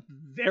it's a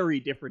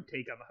very different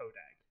take on the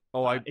Hodag.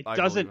 Oh, I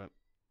believe it.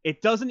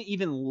 It doesn't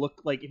even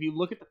look like, if you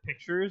look at the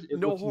pictures, it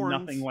looks horns,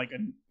 nothing like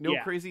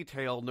crazy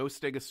tail, no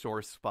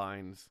stegosaurus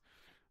spines.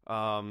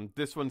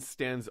 This one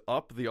stands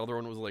up. The other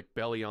one was like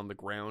belly on the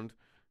ground,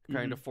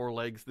 kind of 4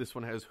 legs. This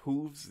one has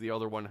hooves. The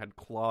other one had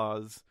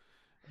claws.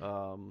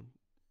 Very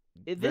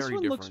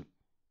different.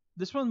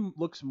 This one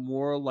looks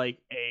more like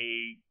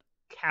a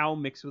cow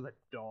mixed with a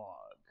dog.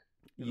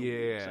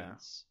 Yeah.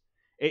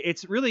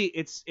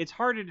 It's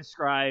hard to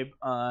describe.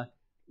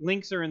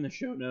 Links are in the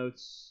show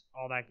notes,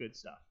 all that good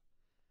stuff.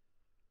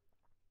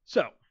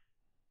 So,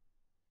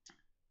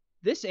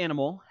 this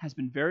animal has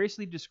been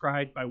variously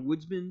described by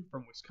woodsmen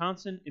from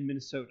Wisconsin and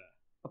Minnesota.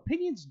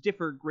 Opinions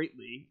differ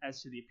greatly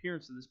as to the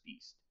appearance of this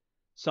beast.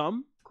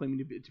 Some claiming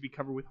to be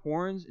covered with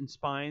horns and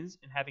spines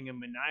and having a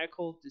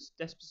maniacal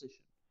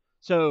disposition.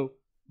 So,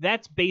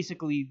 that's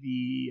basically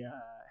the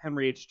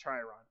Henry H.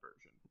 Tryon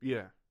version.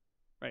 Yeah.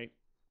 Right?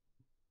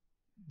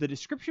 The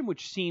description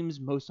which seems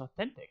most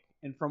authentic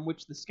and from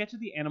which the sketch of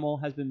the animal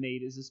has been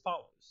made is as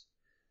follows.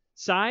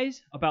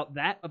 Size about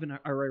that of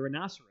a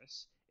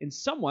rhinoceros and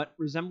somewhat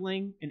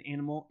resembling an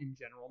animal in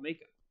general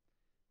makeup.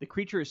 The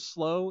creature is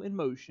slow in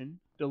motion,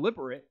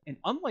 deliberate, and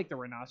unlike the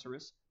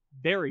rhinoceros,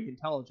 very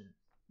intelligent.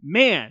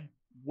 Man,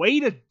 way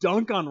to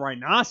dunk on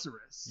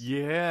rhinoceros.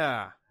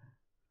 Yeah.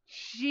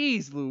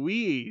 Jeez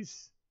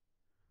Louise.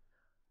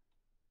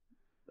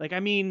 Like, I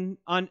mean,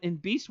 in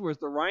Beast Wars,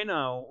 the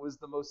Rhino was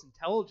the most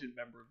intelligent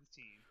member of the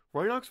team.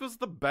 Rhinox was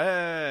the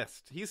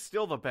best. He's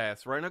still the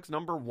best. Rhinox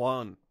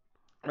 #1.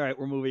 All right,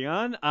 we're moving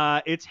on.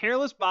 Its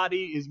hairless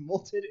body is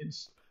molded and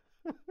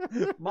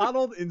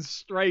modeled and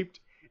striped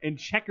and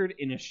checkered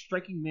in a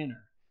striking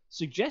manner,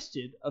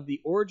 suggested of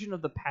the origin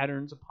of the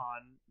patterns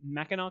upon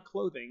Mackinaw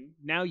clothing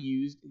now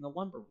used in the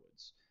lumber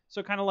woods.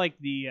 So kind of like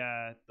the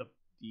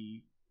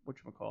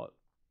whatchamacallit?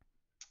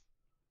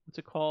 What's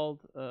it called?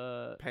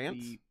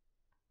 Pants?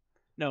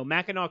 No,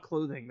 Mackinaw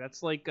clothing.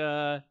 That's like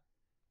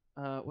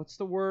what's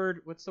the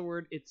word?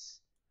 It's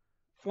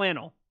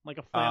flannel, like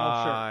a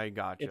flannel shirt. I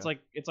gotcha. It's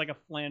like a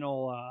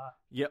flannel.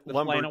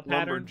 flannel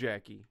pattern.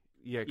 lumberjacky.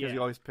 Yeah, because you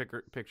always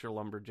picture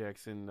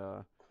lumberjacks in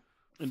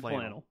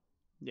flannel.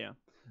 Yeah.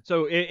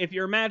 So if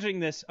you're imagining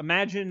this,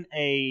 imagine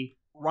a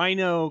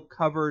rhino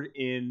covered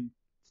in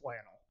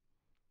flannel.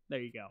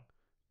 There you go.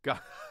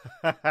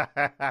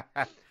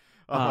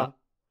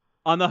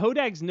 On the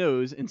Hodag's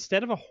nose,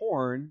 instead of a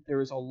horn, there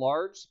is a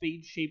large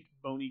spade-shaped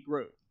bony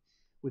growth,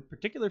 with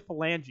particular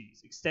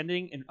phalanges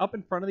extending and up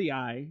in front of the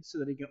eye so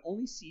that it can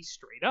only see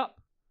straight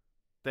up.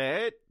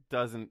 That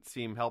doesn't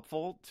seem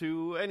helpful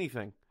to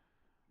anything.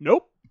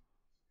 Nope.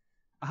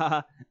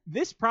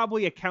 This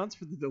probably accounts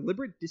for the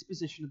deliberate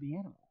disposition of the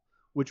animal,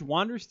 which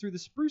wanders through the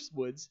spruce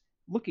woods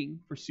looking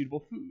for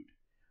suitable food.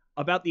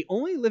 About the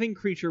only living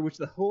creature which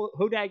the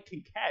Hodag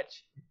can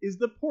catch is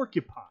the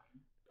porcupine.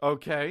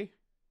 Okay.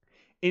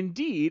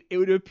 Indeed, it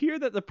would appear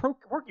that the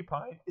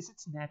porcupine is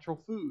its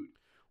natural food.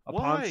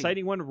 Upon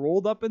sighting one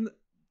rolled up in the...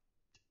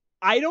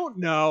 I don't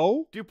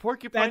know. Do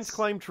porcupines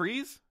climb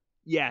trees?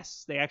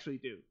 Yes, they actually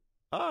do.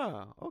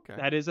 Ah, okay.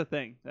 That is a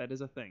thing.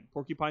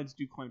 Porcupines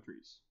do climb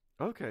trees.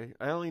 Okay.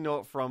 I only know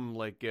it from,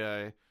 like,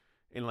 in,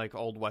 like,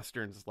 old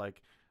westerns,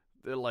 like,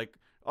 they're like,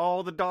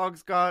 oh, the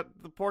dog's got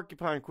the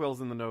porcupine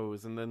quills in the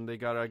nose, and then they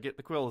gotta get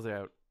the quills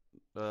out.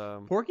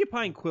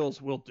 Porcupine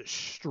quills will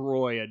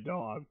destroy a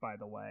dog, by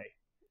the way.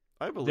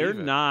 I believe they're it.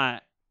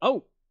 not...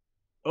 Oh!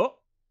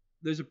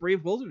 There's a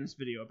Brave Wilderness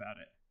video about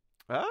it.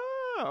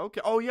 Ah,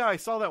 okay. Oh, yeah, I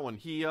saw that one.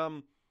 He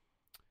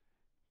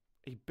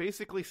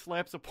basically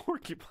slaps a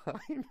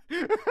porcupine.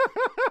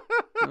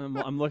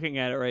 I'm looking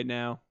at it right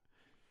now.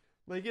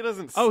 Like, he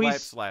doesn't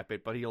slap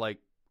it, but he, like,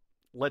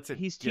 lets it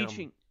He's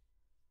teaching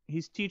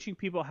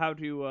people how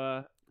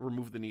to...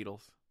 remove the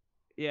needles.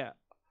 Yeah.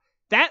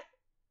 That...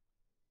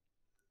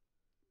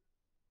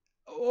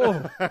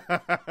 Oh.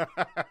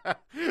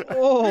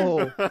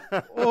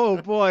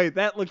 Oh boy,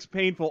 that looks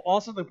painful.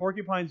 Also, the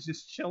porcupine's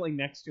just chilling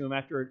next to him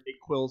after it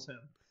quills him.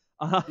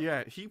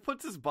 Yeah, he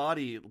puts his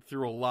body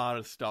through a lot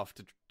of stuff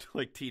to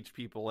like teach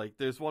people. Like,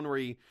 there's one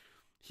where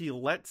he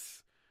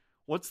lets...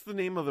 What's the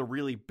name of the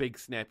really big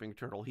snapping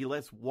turtle? He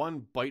lets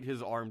one bite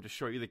his arm to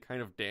show you the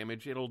kind of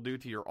damage it'll do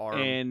to your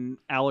arm. An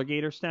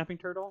alligator snapping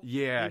turtle?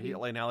 Yeah,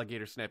 an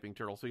alligator snapping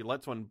turtle. So he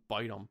lets one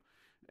bite him.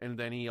 And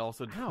then he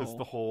also does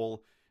the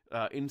whole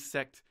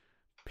insect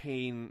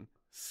pain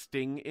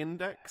sting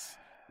index,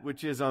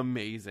 which is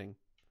amazing.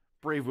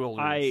 Brave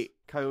Wilderness.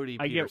 Coyote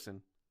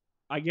Peterson.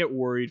 I get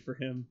worried for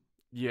him.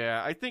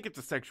 Yeah, I think it's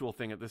a sexual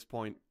thing at this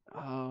point.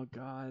 Oh,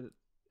 God.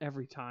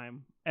 Every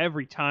time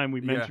we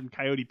mention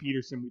Coyote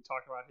Peterson, we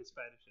talk about his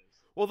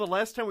fetishes. Well, the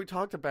last time we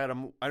talked about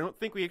him, I don't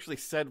think we actually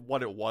said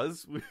what it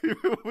was.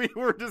 We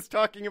were just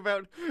talking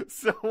about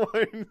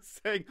someone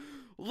saying,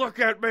 "Look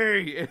at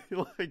me,"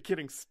 and, like,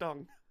 getting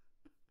stung.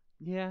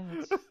 Yeah,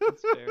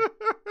 that's fair.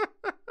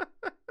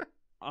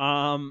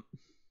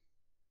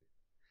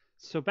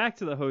 So back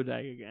to the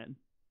Hodag again.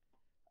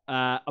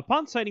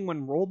 Upon sighting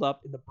one rolled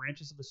up in the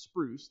branches of a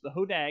spruce, the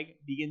Hodag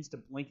begins to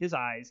blink his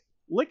eyes,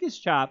 lick his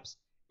chops,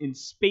 and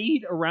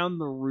spade around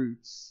the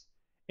roots,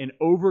 and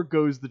over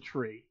goes the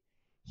tree.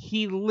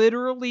 He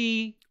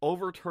literally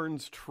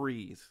overturns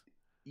trees.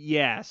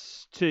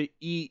 Yes, to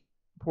eat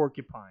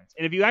porcupines.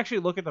 And if you actually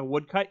look at the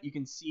woodcut, you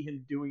can see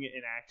him doing it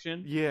in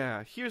action.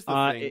 Yeah, here's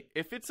the thing.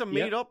 If it's a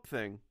made-up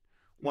thing,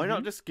 why Mm-hmm.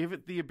 not just give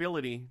it the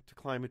ability to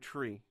climb a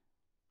tree?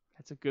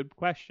 That's a good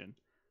question.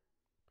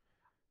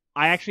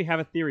 I actually have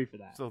a theory for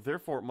that. So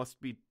therefore, it must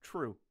be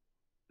true.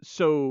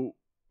 So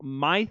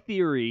my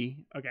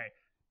theory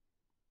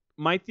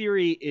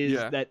is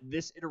that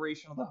this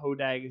iteration of the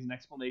Hodag is an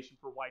explanation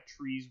for why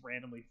trees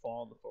randomly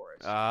fall in the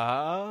forest.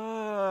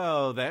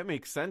 Oh, that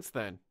makes sense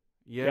then.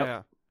 Yeah.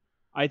 Yep.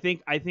 I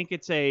think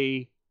it's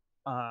a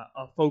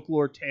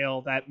folklore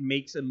tale that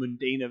makes a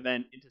mundane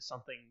event into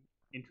something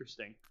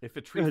interesting. If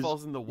a tree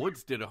falls in the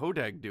woods, did a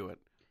Hodag do it?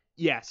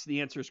 Yes,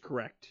 the answer is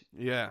correct.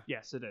 Yeah.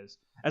 Yes, it is.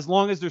 As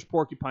long as there's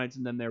porcupines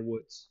in them, they're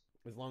woods.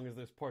 As long as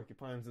there's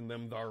porcupines in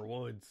them, there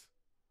woods.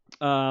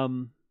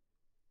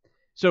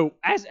 So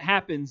as it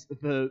happens,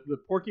 the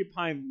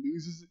porcupine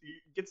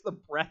gets the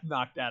breath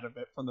knocked out of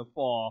it from the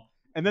fall,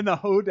 and then the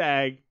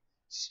Hodag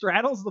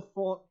straddles the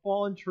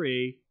fallen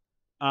tree,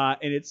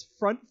 and its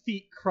front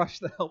feet crush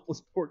the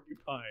helpless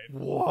porcupine.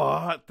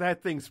 What?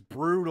 That thing's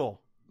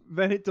brutal.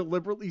 Then it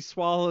deliberately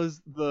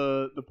swallows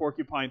the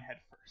porcupine head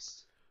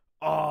first.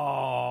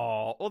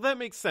 Oh, well, that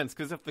makes sense,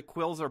 because if the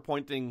quills are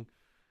pointing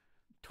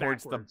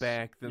towards Backwards. the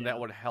back, then that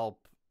would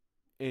help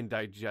in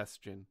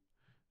digestion.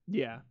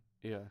 Yeah.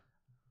 Yeah.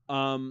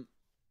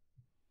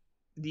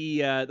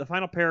 The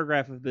final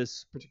paragraph of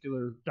this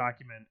particular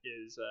document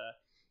is,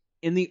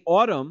 in the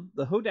autumn,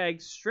 the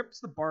Hodag strips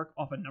the bark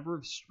off a number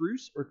of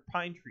spruce or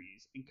pine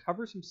trees and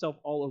covers himself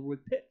all over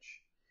with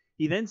pitch.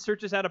 He then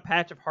searches out a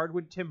patch of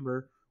hardwood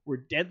timber where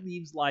dead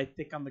leaves lie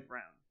thick on the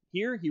ground.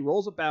 Here, he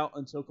rolls about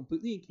until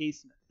completely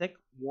encased in a thick,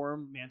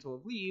 warm mantle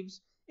of leaves,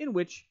 in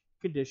which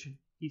condition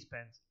he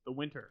spends the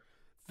winter.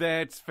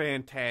 That's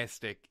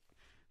fantastic.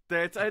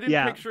 I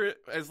didn't picture it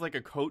as like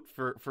a coat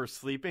for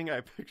sleeping.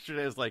 I pictured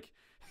it as like,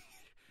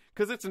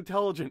 because it's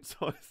intelligent,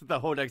 so the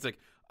Hodag's like,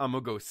 I'm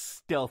gonna go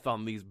stealth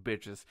on these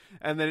bitches,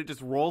 and then it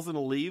just rolls into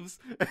leaves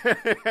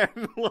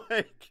and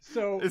like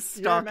is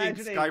stalking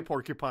sky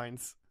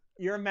porcupines.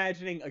 You're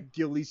imagining a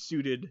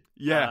ghillie-suited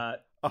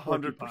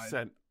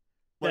 100%.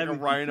 Like a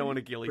rhino in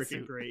a ghillie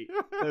suit. Great.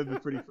 That'd be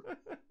pretty.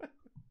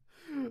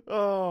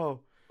 Oh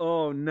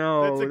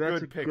no,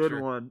 that's a good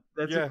one.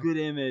 That's a good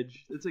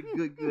image. That's a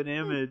good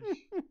image.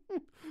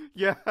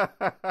 Yeah.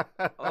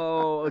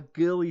 Oh, a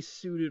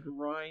ghillie-suited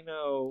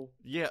rhino.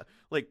 Yeah,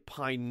 like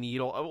pine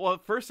needle. Well,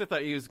 at first I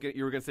thought you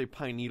were gonna say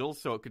pine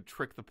needles, so it could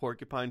trick the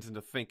porcupines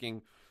into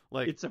thinking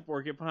like it's a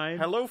porcupine.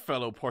 Hello,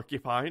 fellow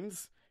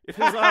porcupines. It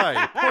is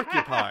I,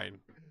 Porcupine.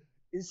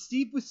 Is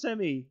Steve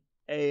Buscemi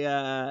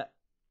is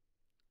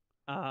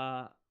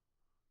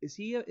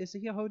he a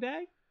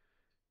Hodag?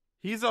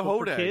 He's a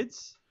Hodag. For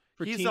kids?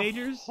 For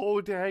teenagers? He's a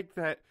Hodag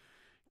that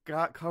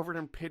got covered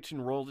in pitch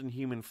and rolled in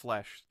human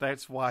flesh.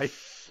 That's why.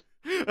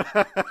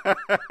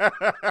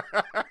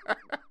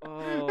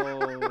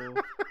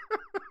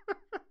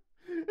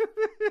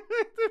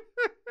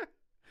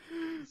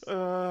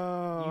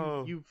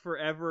 Oh. You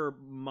forever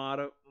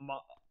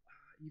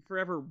you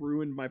forever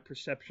ruined my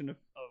perception of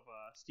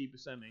Steve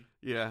Buscemi.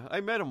 Yeah,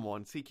 I met him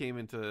once. He came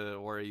into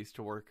where I used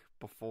to work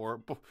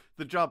before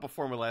the job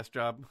before my last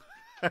job.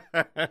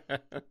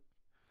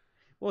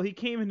 Well, he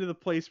came into the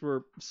place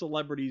where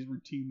celebrities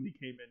routinely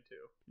came into.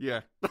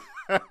 Yeah.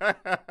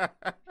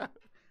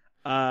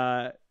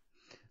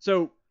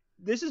 So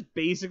this is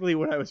basically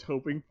what I was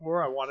hoping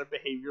for. I wanted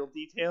behavioral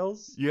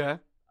details. Yeah.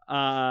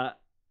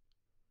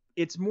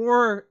 It's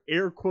more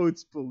air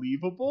quotes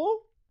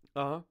believable.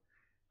 Uh-huh.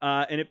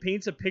 And it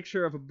paints a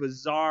picture of a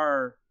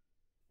bizarre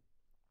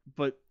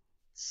but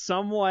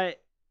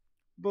somewhat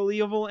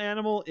believable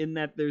animal in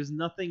that there's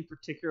nothing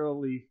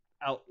particularly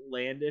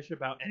outlandish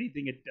about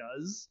anything it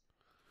does.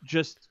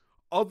 Just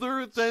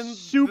other than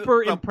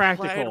super the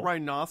impractical plaid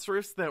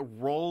rhinoceros that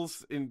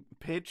rolls in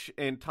pitch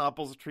and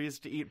topples trees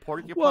to eat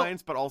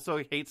porcupines, but also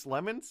hates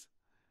lemons.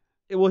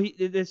 Well,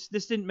 this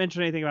didn't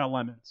mention anything about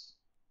lemons.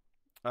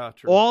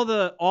 True. All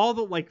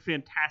the like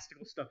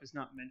fantastical stuff is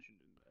not mentioned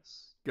in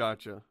this.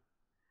 Gotcha.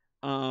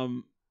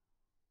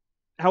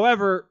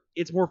 However,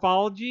 its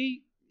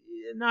morphology,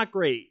 not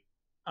great.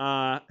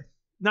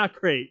 Not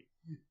great.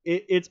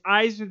 Its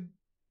eyes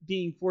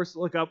being forced to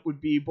look up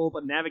would be both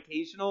a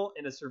navigational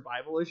and a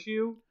survival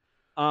issue.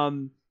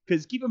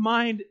 Because keep in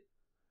mind,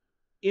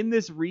 in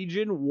this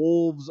region,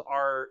 wolves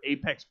are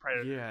apex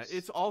predators. Yeah,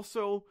 it's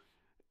also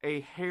a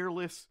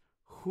hairless,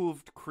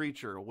 hooved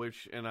creature,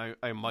 which, and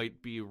I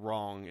might be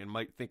wrong and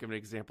might think of an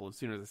example as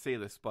soon as I say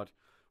this, but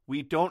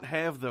we don't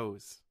have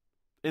those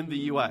in the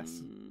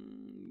U.S.,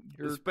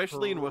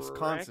 especially in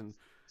Wisconsin.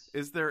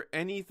 Is there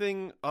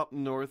anything up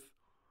north?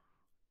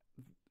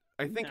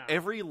 I think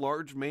every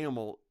large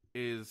mammal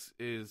is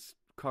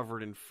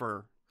covered in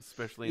fur,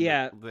 especially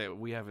that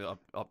we have it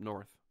up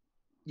north.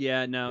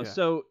 Yeah, no. Yeah.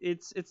 So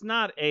it's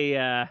not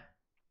a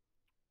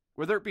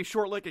whether it be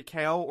short like a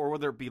cow or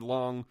whether it be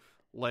long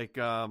like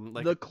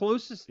the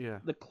closest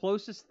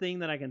thing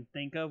that I can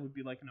think of would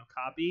be like an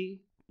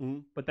okapi,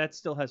 but that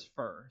still has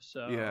fur.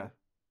 So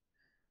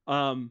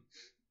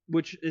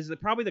which is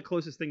probably the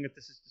closest thing that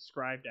this is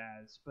described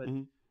as. But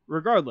Mhm.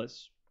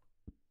 regardless,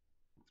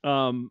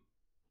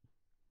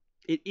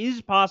 it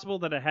is possible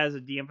that it has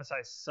a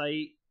de-emphasized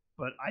site,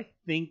 but I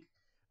think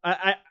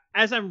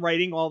as I'm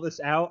writing all this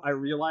out, I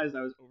realized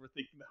I was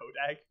overthinking the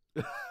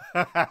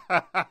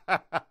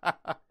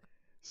Hodag.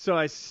 So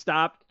I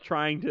stopped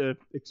trying to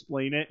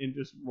explain it and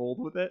just rolled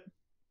with it.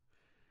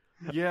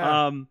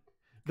 Yeah.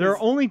 There are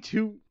only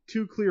two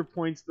clear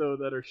points, though,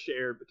 that are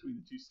shared between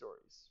the two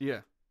stories.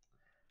 Yeah.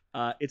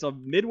 It's a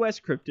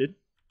Midwest cryptid,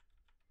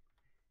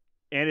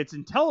 and it's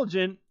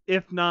intelligent,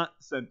 if not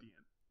sentient.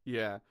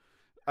 Yeah.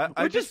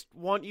 I just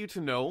want you to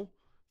know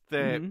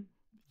that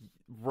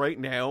right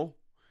now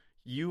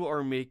you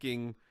are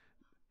making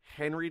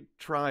Henry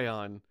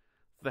Tryon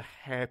the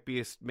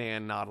happiest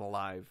man not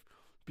alive.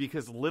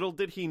 Because little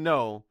did he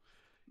know,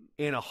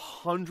 in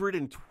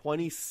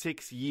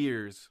 126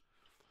 years,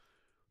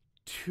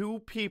 2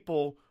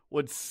 people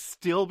would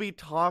still be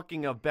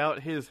talking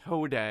about his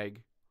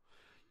Hodag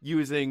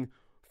using,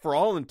 for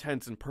all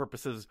intents and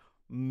purposes,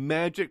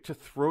 magic to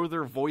throw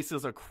their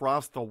voices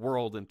across the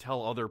world and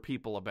tell other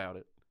people about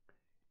it.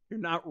 You're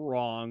not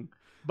wrong.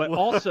 But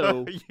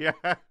also,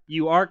 yeah,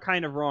 you are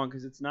kind of wrong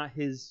because it's not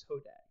his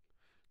Hodag.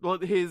 Well,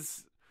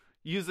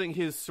 using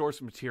his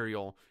source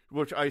material,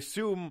 which I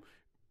assume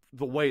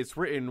the way it's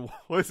written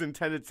was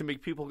intended to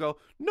make people go,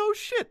 no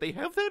shit, they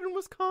have that in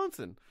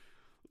Wisconsin.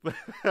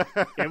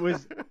 It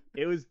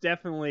was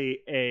definitely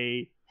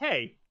a,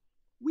 hey,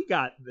 we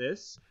got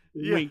this.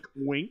 Yeah. Wink,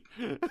 wink.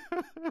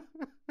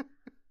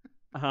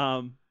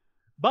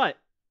 But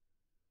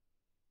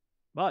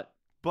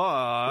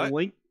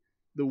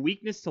the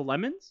weakness to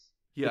lemons,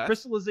 the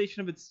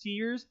crystallization of its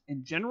tears,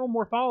 and general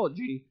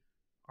morphology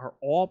are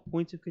all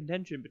points of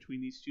contention between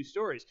these two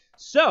stories.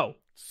 So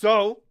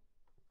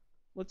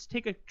let's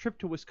take a trip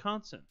to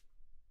Wisconsin.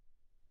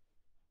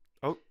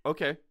 Oh,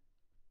 okay.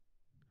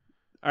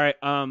 All right.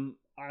 I'm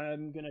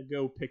gonna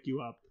go pick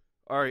you up.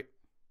 All right.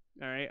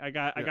 I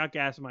got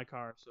gas in my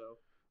car, so.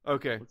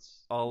 Okay.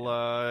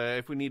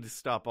 If we need to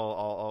stop,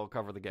 I'll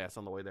cover the gas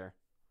on the way there.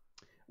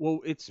 Well,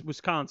 it's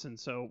Wisconsin,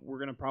 so we're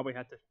gonna probably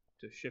have to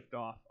shift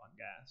off on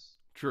gas.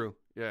 True.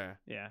 Yeah.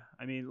 Yeah.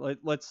 I mean,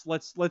 let's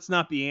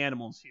not be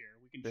animals here.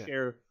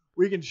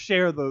 We can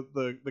share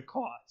the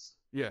cost.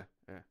 Yeah.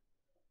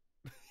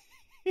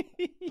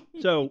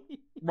 So,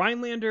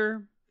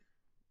 Rhinelander,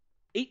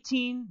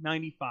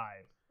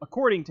 1895,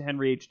 according to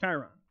Henry H.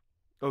 Tyrone.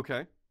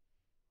 Okay.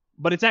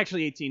 But it's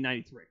actually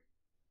 1893.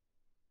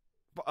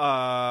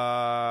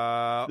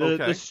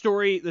 Okay.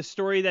 The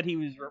story that he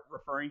was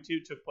referring to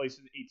took place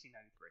in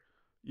 1893.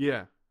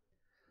 Yeah.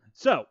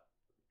 So,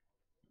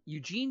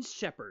 Eugene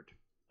Shepard,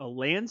 a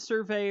land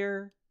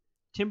surveyor,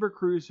 timber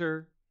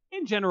cruiser,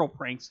 and general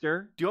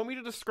prankster. Do you want me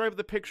to describe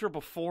the picture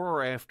before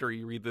or after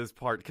you read this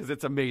part? Because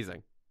it's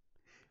amazing.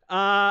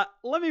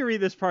 Let me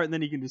read this part and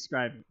then you can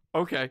describe it.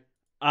 Okay.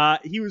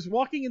 He was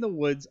walking in the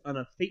woods on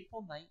a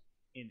fateful night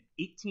in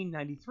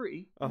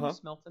 1893 when he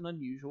smelt an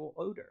unusual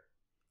odor.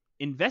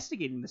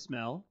 Investigating the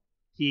smell,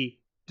 he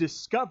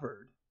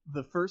discovered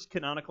the first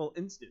canonical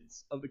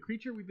instance of the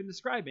creature we've been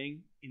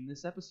describing in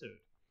this episode.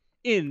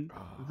 In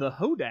The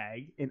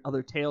Hodag and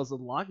Other Tales of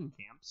Logging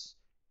Camps,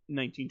 in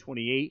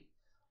 1928,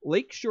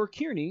 Lakeshore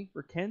Kearney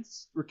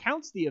recounts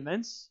the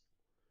events,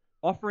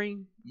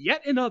 offering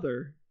yet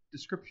another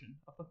description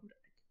of the Hodag.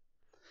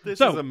 This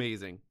is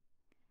amazing.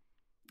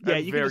 Yeah,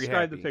 I'm you can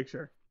describe happy. the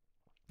picture.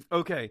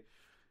 Okay.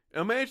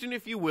 Imagine,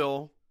 if you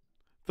will,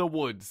 the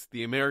woods,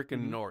 the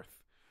American North.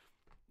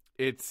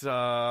 It's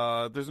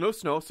there's no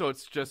snow, so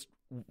it's just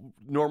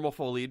normal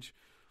foliage.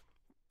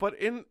 But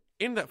in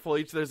that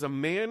foliage, there's a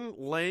man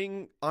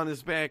laying on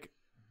his back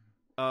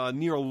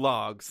near a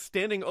log.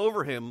 Standing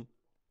over him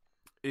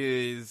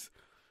is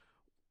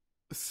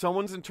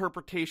someone's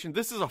interpretation.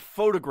 This is a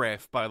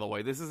photograph, by the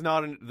way. This is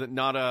not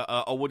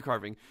a wood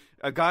carving.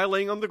 A guy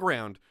laying on the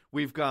ground.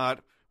 We've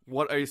got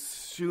what I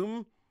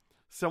assume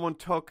someone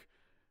took,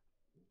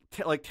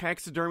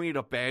 taxidermied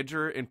a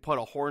badger and put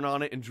a horn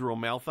on it and drew a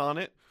mouth on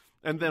it.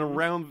 And then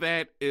around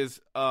that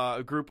is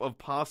a group of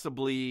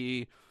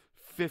possibly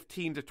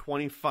 15 to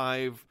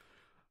 25,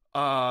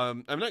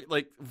 I'm not,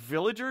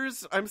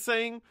 villagers, I'm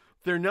saying.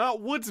 They're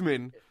not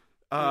woodsmen.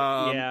 They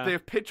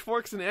have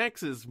pitchforks and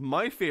axes.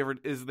 My favorite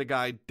is the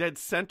guy dead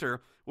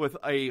center with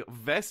a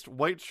vest,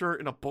 white shirt,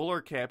 and a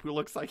bowler cap who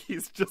looks like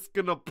he's just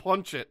gonna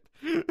punch it.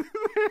 He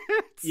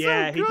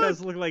does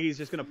look like he's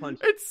just gonna punch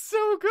it. It's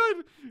so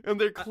good. And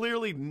they're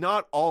clearly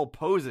not all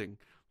posing.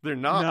 They're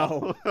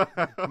not.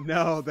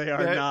 No, they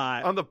are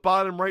not. On the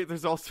bottom right,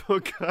 there's also a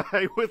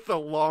guy with a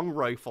long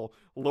rifle,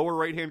 lower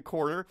right-hand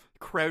corner,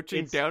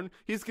 crouching down.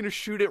 He's going to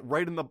shoot it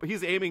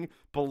he's aiming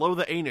below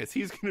the anus.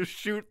 He's going to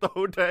shoot the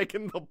Hodag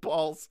in the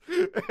balls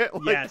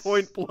at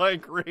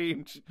point-blank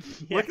range.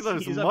 Look at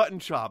those mutton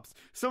chops.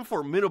 Some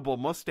formidable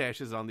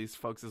mustaches on these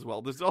folks as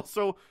well. There's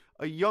also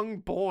a young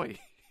boy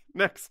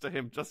next to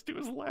him, just to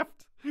his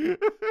left.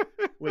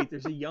 Wait,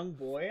 there's a young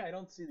boy? I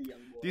don't see the young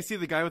boy. Do you see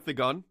the guy with the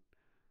gun?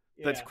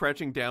 That's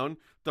crouching down.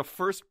 The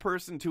first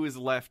person to his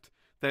left,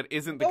 that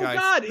isn't the Oh guy.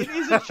 God, it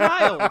is a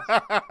child.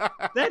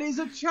 That is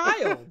a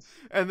child.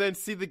 And then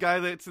see the guy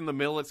that's in the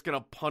middle that's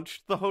gonna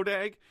punch the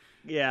Hodag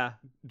Yeah.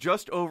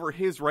 just over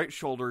his right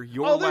shoulder.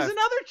 Your Oh, left. there's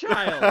another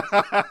child.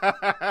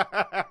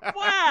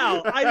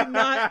 Wow,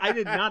 I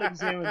did not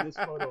examine this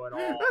photo at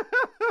all.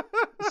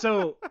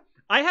 So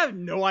I have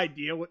no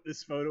idea what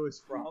this photo is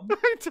from.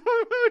 I don't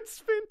know. It's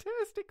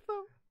fantastic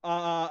though.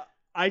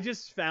 I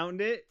just found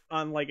it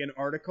on like an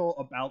article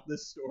about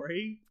this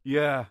story,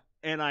 Yeah.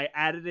 and I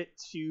added it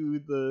to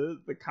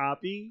the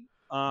copy.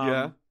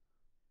 Yeah.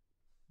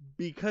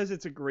 Because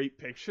it's a great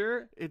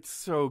picture. It's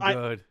so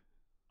good.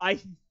 I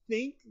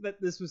think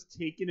that this was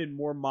taken in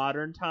more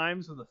modern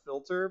times with a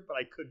filter, but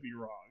I could be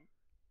wrong.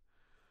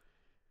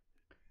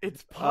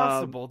 It's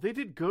possible. They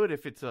did good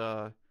if it's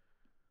a...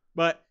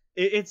 But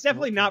it's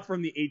definitely not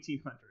from the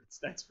 1800s,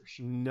 that's for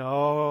sure.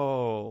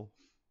 No.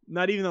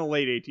 Not even the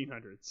late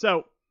 1800s.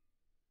 So,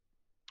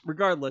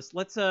 regardless,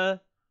 let's get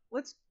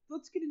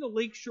into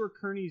Lakeshore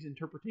Kearney's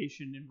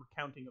interpretation and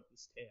recounting of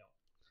this tale.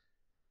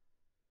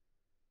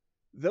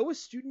 Though a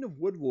student of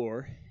wood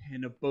lore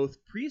and of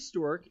both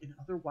prehistoric and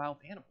other wild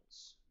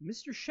animals,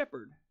 Mr.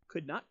 Shepherd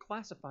could not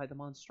classify the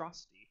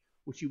monstrosity,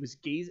 which he was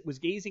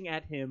gazing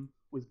at him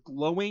with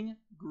glowing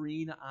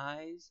green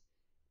eyes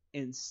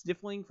and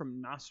sniffling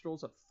from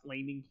nostrils of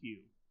flaming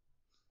hue.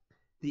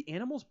 The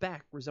animal's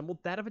back resembled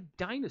that of a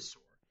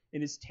dinosaur,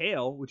 and his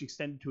tail, which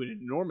extended to an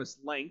enormous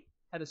length,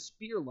 had a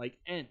spear-like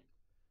end.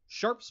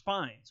 Sharp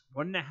spines,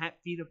 1.5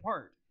 feet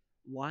apart,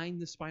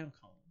 lined the spinal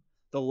column.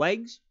 The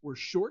legs were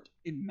short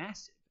and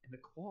massive, and the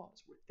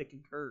claws were thick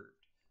and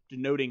curved,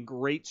 denoting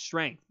great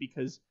strength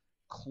because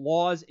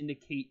claws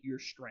indicate your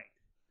strength.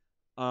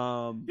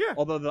 Yeah.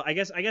 Although I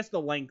guess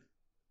the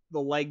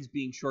legs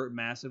being short and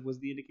massive was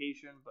the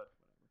indication, but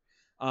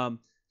whatever.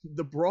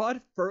 The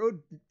broad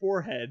furrowed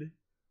forehead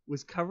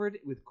was covered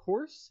with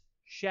coarse,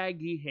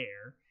 shaggy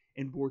hair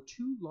and bore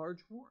 2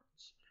 large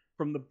horns.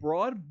 From the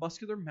broad,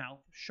 muscular mouth,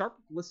 sharp,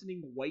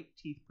 glistening white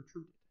teeth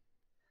protruded.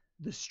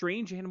 The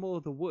strange animal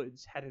of the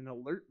woods had an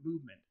alert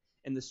movement,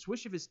 and the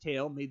swish of his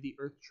tail made the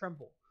earth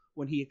tremble.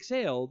 When he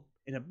exhaled,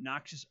 an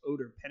obnoxious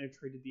odor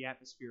penetrated the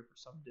atmosphere for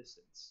some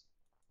distance.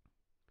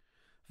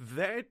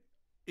 That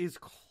is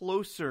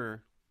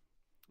closer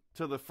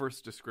to the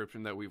first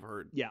description that we've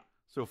heard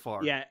so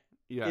far. Yeah.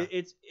 Yeah.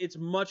 It's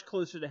much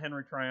closer to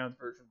Henry Tryon's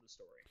version of the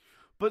story.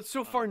 But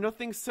so far,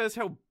 nothing says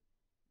how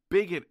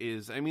big it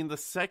is. I mean, the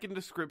second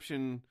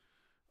description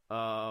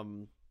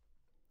made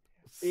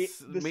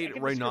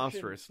it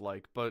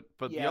rhinoceros-like, but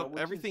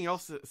everything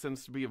else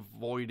seems to be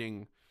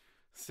avoiding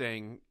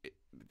saying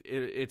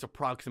its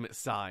approximate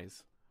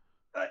size.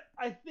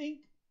 I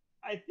think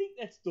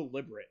that's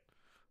deliberate.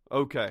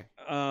 Okay.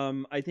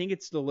 I think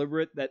it's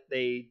deliberate that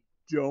they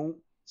don't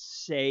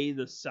say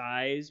the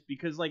size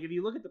because, like, if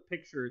you look at the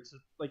picture, it's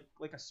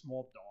like a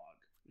small dog.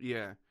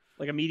 Yeah.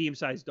 Like a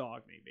medium-sized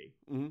dog, maybe.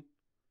 Mm-hmm.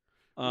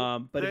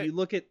 But if you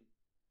look at,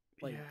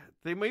 like,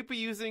 they might be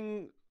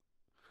using.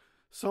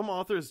 Some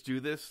authors do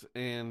this,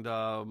 and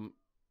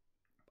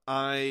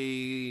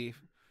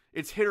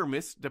it's hit or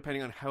miss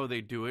depending on how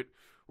they do it.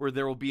 Where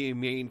there will be a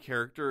main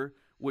character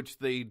which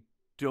they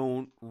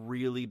don't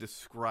really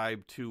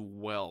describe too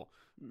well.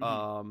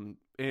 Mm-hmm.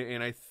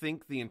 And I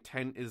think the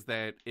intent is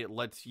that it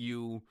lets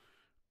you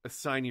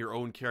assign your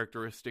own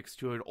characteristics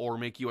to it or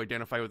make you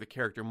identify with the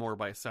character more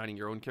by assigning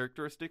your own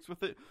characteristics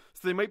with it.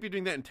 So they might be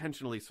doing that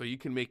intentionally so you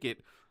can make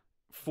it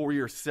for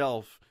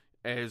yourself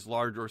as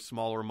large or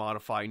small or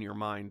modify in your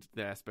mind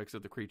the aspects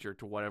of the creature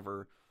to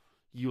whatever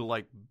you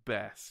like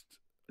best.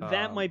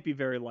 That might be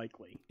very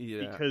likely.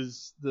 Yeah.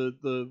 Because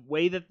the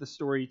way that the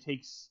story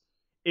takes...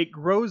 It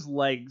grows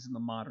legs in the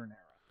modern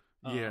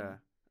era. Yeah.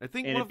 I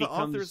think one of the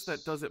authors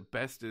that does it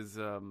best is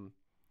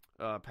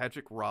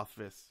Patrick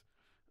Rothfuss.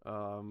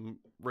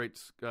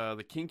 Writes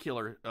the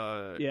Kingkiller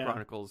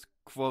Chronicles,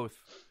 Quoth,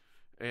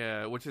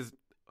 which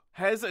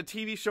has a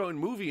TV show and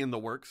movie in the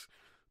works,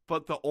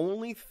 but the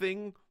only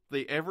thing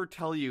they ever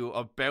tell you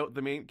about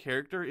the main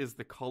character is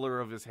the color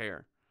of his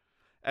hair.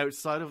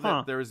 Outside of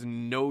that, there is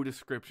no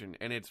description,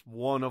 and it's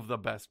one of the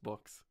best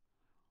books.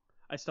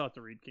 I still have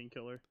to read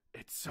Kingkiller.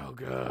 It's so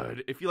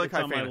good. If you like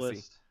high fantasy. My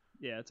list.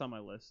 Yeah, it's on my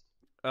list.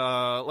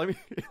 Let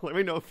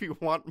me know if you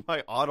want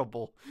my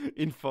Audible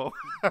info.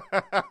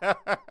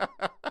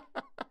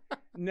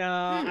 No,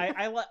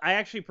 I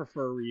actually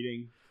prefer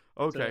reading.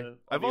 Okay.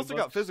 I've also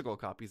got physical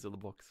copies of the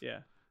books. Yeah.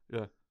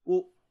 Yeah.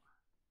 Well,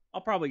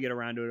 I'll probably get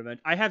around to it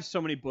eventually. I have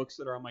so many books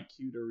that are on my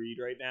queue to read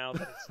right now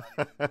that it's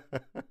not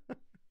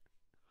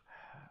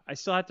I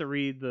still have to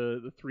read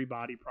the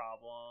 3-Body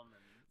Problem.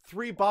 And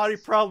 3-Body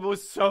Problem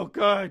was so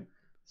good.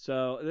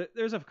 So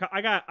there's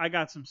I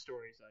got some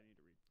stories I need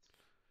to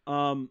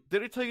read.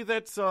 Did I tell you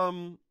that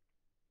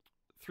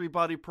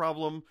 3-Body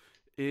Problem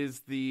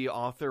is the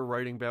author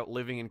writing about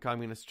living in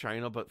communist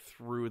China, but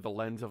through the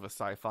lens of a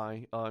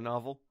sci-fi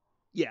novel?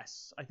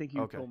 Yes, I think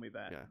you told me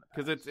that. Yeah,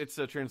 because it's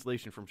a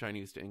translation from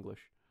Chinese to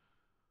English.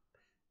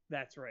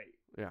 That's right.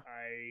 Yeah,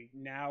 I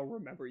now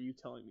remember you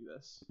telling me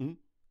this.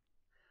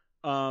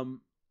 Mm-hmm.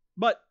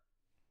 But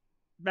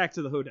back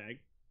to the Hodag.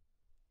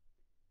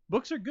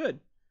 Books are good.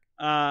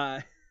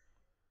 Back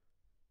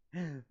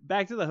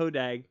to the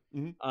Hodag.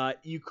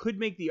 You could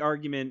make the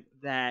argument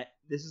that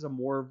this is a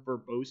more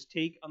verbose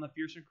take on the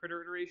Fearsome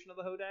Critter iteration of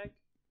the Hodag.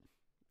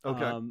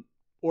 Okay.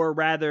 Or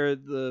rather,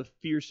 the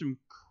Fearsome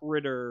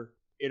Critter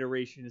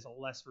iteration is a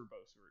less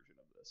verbose version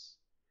of this.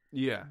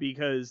 Yeah.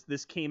 Because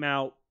this came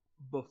out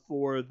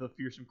before the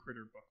Fearsome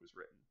Critter book was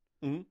written.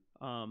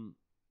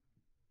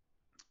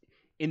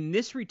 In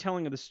this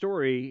retelling of the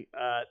story,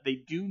 they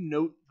do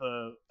note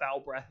the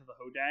foul breath of the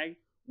Hodag,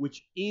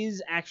 which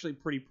is actually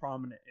pretty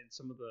prominent in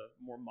some of the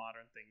more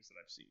modern things that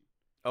I've seen.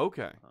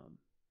 Okay.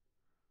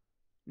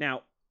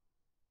 Now,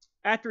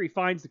 after he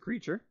finds the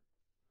creature,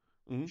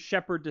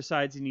 Shepard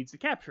decides he needs to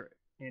capture it.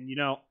 And,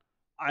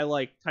 I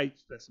like type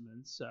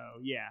specimens, so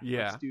yeah,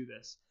 let's do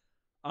this.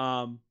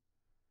 The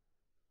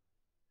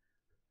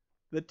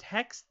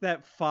text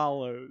that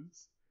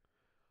follows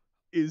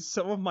is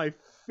some of my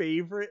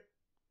favorite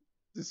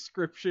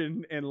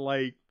description and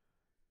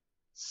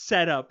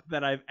setup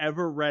that I've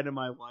ever read in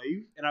my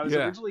life, and I was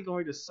originally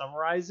going to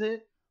summarize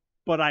it,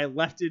 but I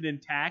left it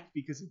intact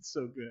because it's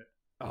so good.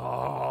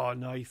 Oh,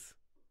 nice.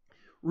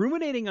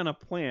 Ruminating on a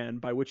plan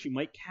by which he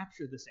might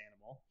capture this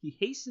animal, he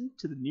hastened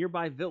to the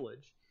nearby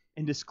village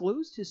and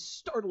disclosed his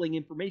startling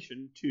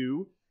information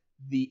to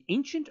the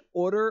Ancient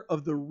Order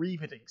of the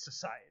Riveting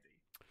Society.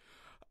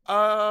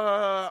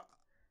 I'm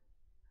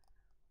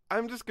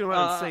just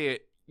gonna say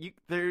it.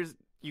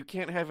 You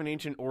can't have an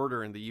ancient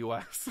order in the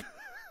U.S.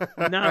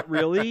 Not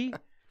really.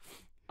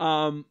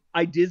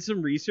 I did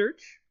some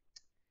research,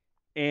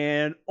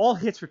 and all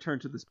hits return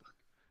to this book.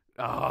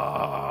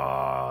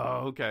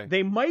 Oh, okay.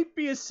 They might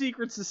be a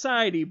secret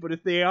society, but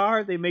if they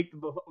are, they make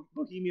the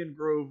Bohemian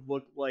Grove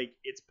look like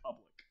it's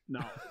public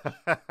knowledge.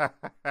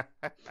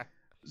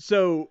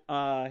 So,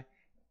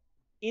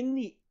 in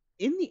the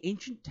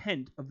ancient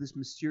tent of this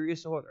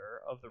mysterious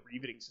order of the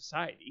Riveting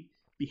Society,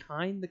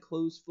 behind the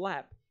closed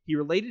flap, he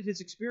related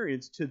his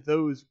experience to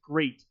those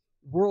great,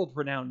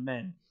 world-renowned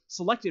men,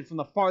 selected from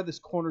the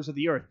farthest corners of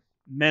the earth,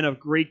 men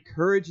of great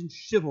courage and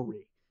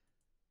chivalry.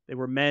 They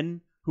were men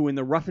who, in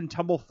the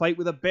rough-and-tumble fight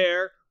with a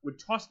bear, would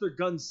toss their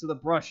guns to the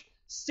brush,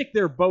 stick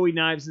their bowie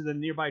knives in the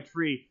nearby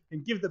tree,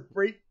 and give the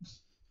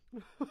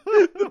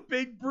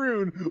big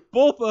brune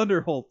both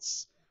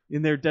underholts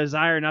in their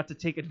desire not to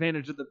take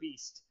advantage of the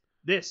beast.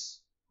 This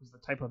was the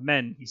type of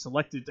men he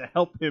selected to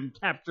help him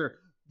capture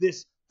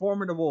this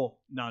formidable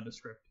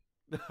nondescript.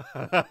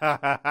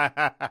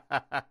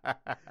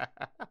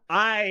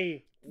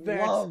 I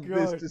love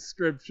this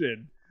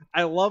description.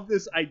 I love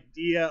this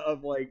idea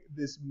of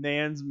this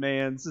man's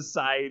man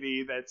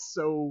society that's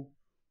so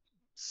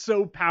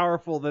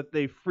powerful that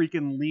they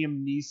freaking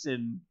Liam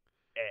Neeson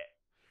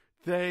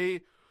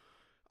it.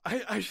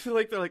 I feel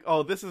like they're like,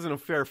 oh, this isn't a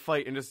fair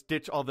fight, and just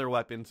ditch all their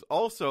weapons.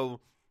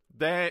 Also,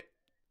 that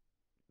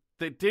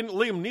they didn't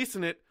Liam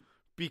Neeson it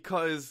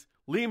because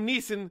Liam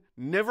Neeson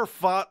never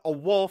fought a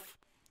wolf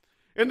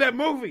in that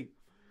movie.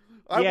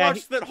 I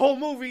watched that whole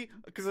movie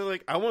because I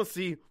want to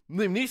see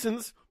Liam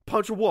Neeson's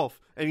punch a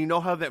wolf. And you know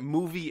how that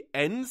movie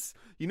ends?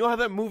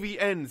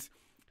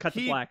 Cut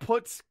to black. He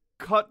puts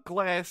cut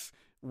glass,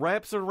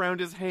 wraps it around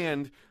his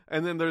hand,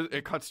 and then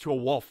it cuts to a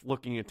wolf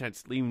looking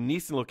intense. Liam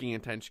Neeson looking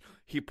intense.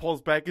 He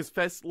pulls back his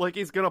fist like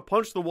he's going to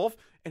punch the wolf,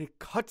 and it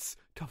cuts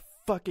to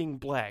fucking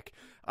black.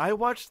 I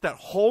watched that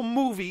whole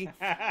movie.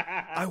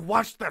 because I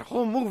want to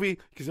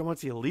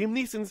see Liam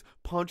Neeson's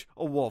punch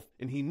a wolf,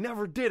 and he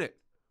never did it.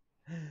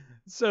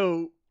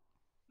 So,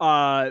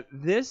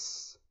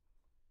 this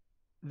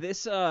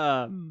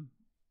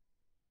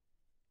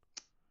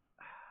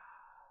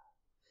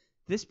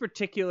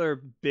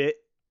particular bit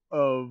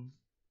of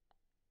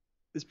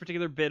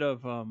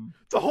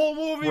the whole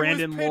movie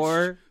Brandon was pitched,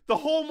 lore. The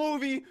whole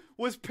movie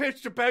was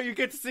pitched about you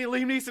get to see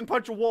Liam Neeson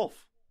punch a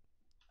wolf.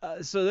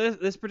 So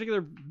this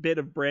particular bit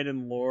of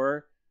Brandon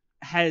lore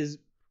has,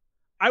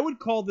 I would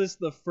call this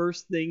the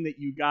first thing that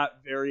you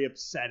got very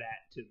upset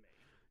at to me.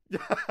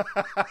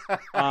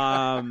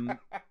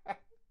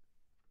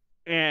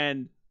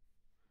 And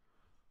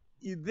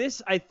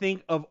this, I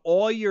think, of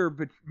all your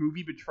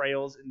movie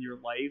betrayals in your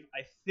life,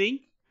 I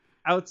think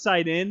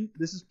outside in,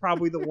 this is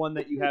probably the one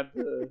that you have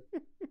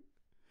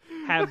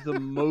the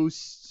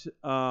most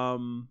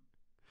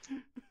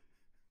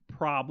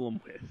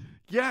problem with.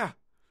 Yeah,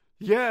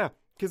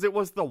 because it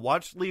was the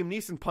watch Liam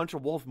Neeson punch a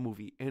wolf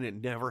movie, and it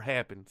never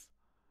happens.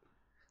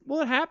 Well,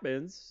 it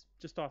happens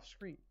just off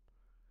screen.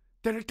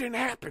 Then it didn't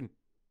happen.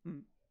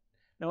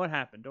 No, it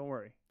happened. Don't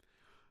worry.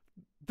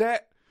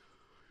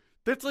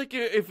 That's like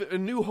if A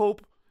New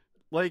Hope,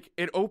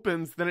 it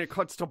opens, then it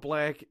cuts to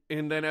black,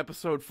 and then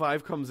episode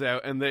 5 comes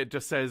out, and then it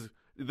just says,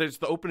 there's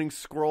the opening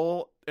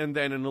scroll, and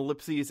then an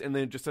ellipses, and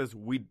then it just says,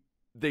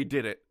 they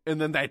did it,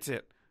 and then that's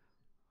it.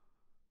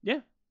 Yeah.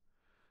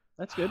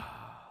 That's good.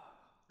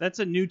 That's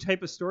a new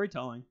type of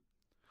storytelling.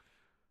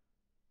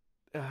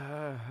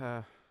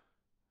 After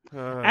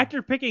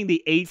picking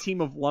the A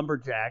team of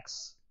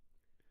lumberjacks,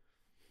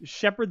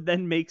 Shepard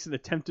then makes an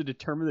attempt to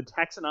determine the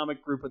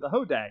taxonomic group of the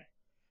Hodag.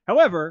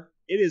 However,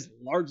 it is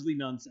largely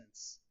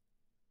nonsense.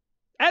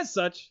 As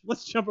such,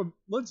 let's jump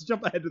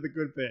ahead to the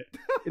good bit.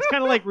 It's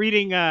kind of like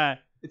reading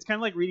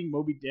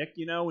Moby Dick,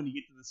 you know, when you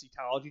get to the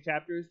cetology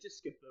chapters, just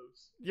skip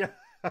those. Yeah.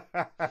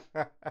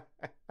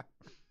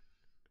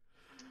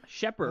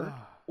 Shepard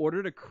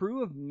ordered a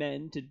crew of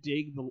men to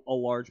dig a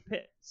large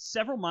pit,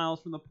 several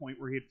miles from the point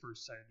where he had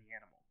first sighted the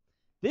animal.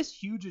 This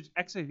huge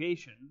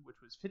excavation,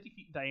 which was 50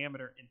 feet in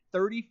diameter and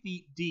 30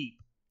 feet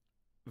deep.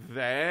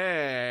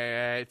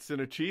 That's an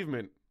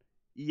achievement.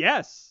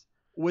 Yes.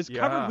 Was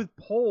covered with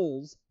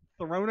poles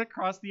thrown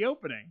across the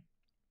opening.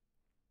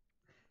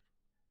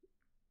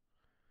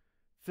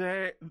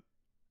 I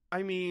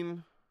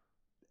mean,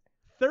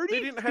 30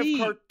 feet.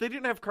 They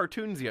didn't have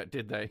cartoons yet,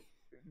 did they?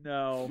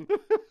 No.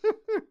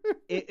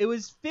 It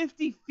was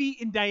 50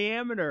 feet in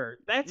diameter.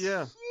 That's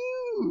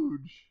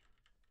huge.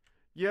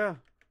 Yeah.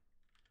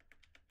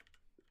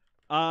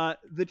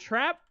 The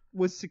trap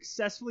was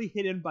successfully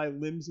hidden by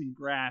limbs and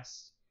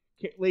grass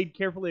laid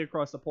carefully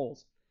across the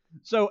poles.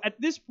 So at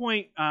this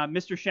point,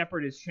 Mr.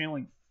 Shepard is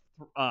channeling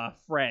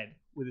Fred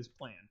with his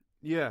plan.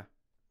 Yeah.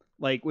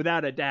 Like,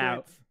 without a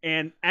doubt.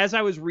 And as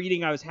I was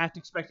reading, I was half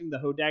expecting the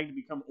Hodag to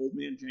become Old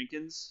Man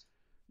Jenkins.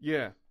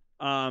 Yeah.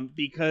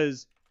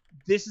 Because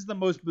this is the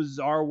most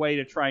bizarre way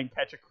to try and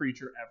catch a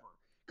creature ever.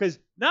 Because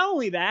not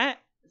only that,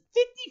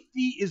 50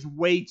 feet is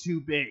way too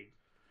big.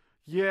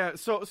 Yeah,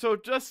 so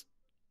just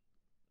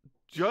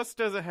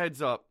as a heads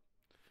up,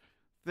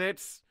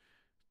 that's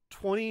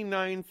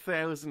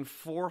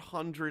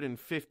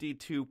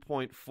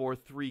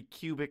 29,452.43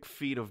 cubic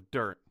feet of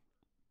dirt.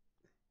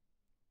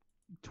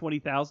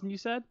 20,000, you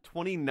said?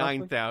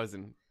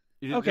 29,000.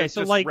 Okay,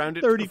 so like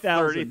 30,000.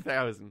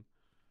 30,000.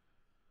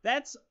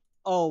 That's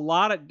a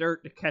lot of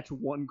dirt to catch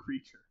one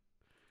creature.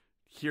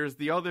 Here's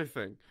the other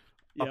thing.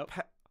 Yep.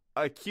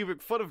 A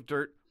cubic foot of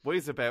dirt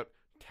weighs about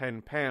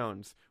 10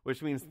 pounds,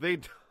 which means they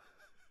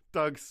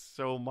dug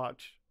so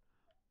much.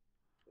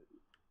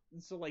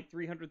 So like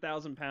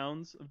 300,000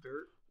 pounds of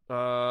dirt?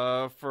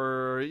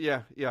 For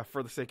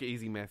the sake of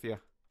easy math, yeah.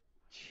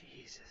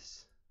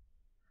 Jesus.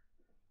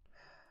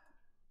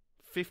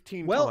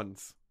 15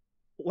 tons.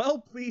 Well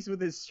pleased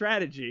with his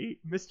strategy,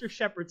 Mr.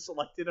 Shepard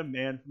selected a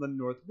man from the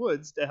North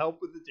Woods to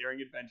help with the daring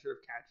adventure of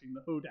catching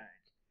the Hodag.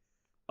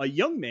 A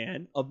young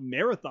man of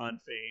marathon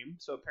fame,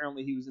 so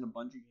apparently he was in a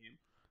bungee game,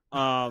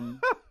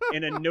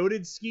 and a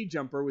noted ski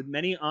jumper with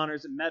many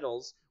honors and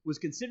medals, was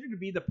considered to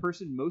be the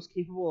person most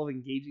capable of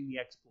engaging the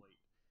exploit.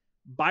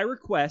 By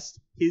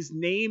request, his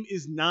name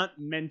is not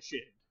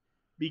mentioned,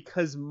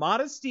 because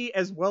modesty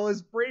as well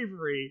as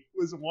bravery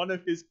was one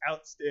of his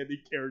outstanding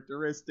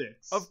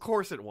characteristics. Of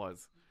course it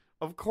was.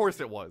 Of course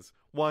it was.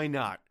 Why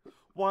not?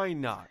 Why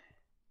not?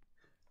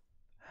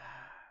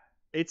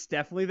 It's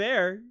definitely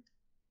there.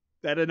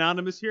 That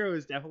anonymous hero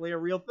is definitely a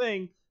real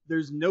thing.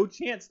 There's no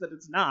chance that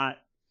it's not.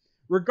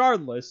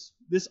 Regardless,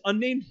 this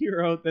unnamed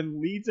hero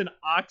then leads an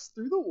ox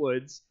through the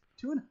woods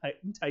to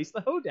entice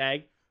the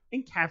Hodag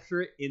and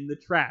capture it in the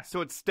trap.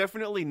 So it's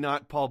definitely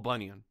not Paul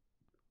Bunyan.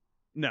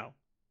 No.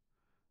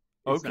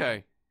 Okay.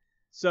 Not.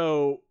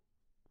 So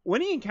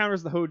when he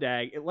encounters the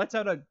Hodag, it lets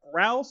out a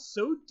growl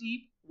so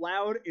deep,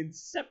 loud, and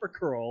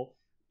sepulchral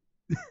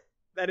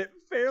that it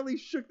fairly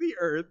shook the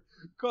earth,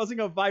 causing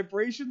a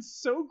vibration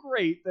so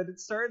great that it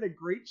started a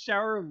great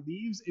shower of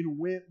leaves and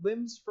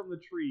limbs from the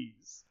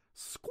trees.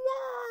 Squawk!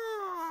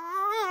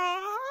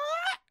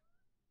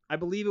 I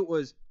believe it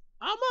was,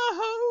 I'm a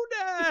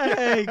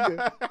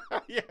Hodag!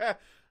 Yeah,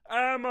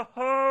 I'm a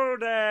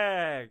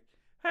Hodag!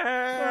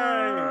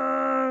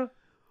 Hey!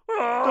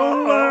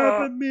 Don't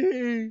laugh at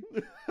me!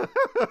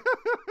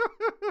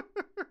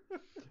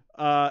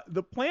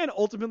 The plan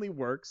ultimately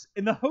works,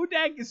 and the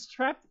Hodag is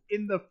trapped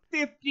in the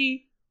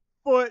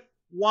 50-foot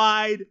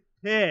wide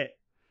pit.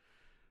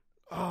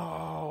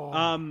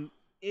 Oh.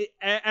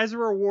 As a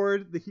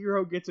reward, the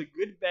hero gets a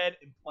good bed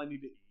and plenty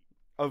to eat.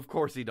 Of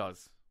course he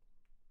does.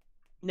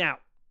 Now,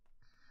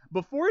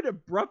 before it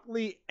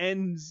abruptly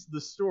ends the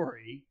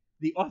story,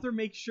 the author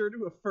makes sure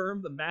to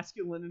affirm the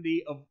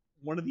masculinity of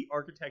one of the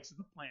architects of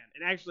the plan.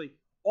 And actually,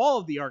 all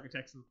of the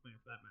architects of the plan,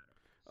 for that matter.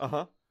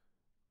 Uh-huh.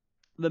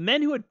 The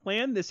men who had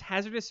planned this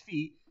hazardous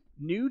feat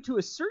knew to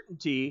a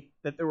certainty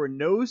that there were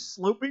no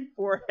sloping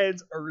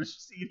foreheads or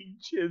receding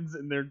chins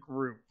in their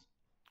group.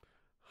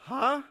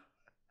 Huh?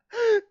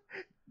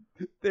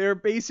 They're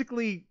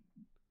basically...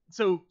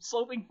 So,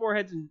 sloping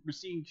foreheads and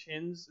receding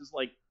chins is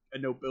like a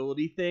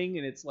nobility thing,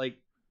 and it's like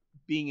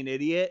being an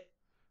idiot.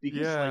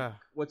 Because, like,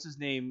 what's his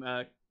name?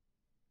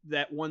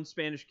 That one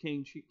Spanish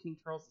king, King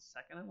Charles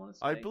II, I want to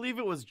say? I believe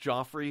it was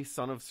Joffrey,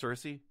 son of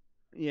Cersei.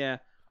 Yeah.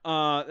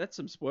 That's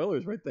some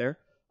spoilers right there.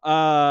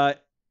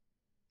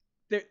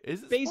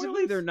 Is it basically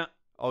spoilers? they're not.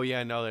 Oh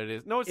yeah, no, it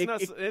is. No, it's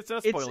not. It's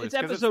not spoilers. It's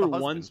episode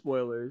 1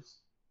 spoilers.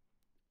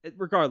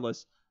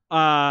 Regardless,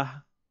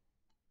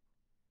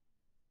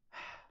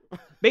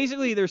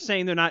 basically they're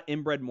saying they're not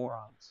inbred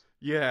morons.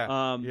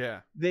 Yeah. Yeah.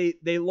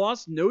 They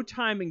lost no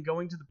time in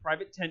going to the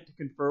private tent to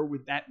confer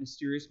with that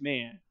mysterious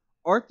man,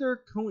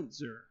 Arthur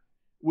Coentzer,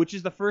 which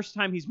is the first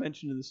time he's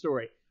mentioned in the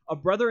story. A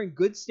brother in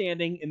good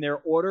standing in their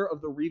Order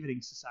of the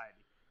Riveting Society.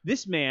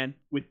 This man,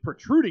 with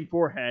protruding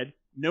forehead,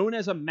 known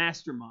as a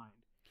mastermind.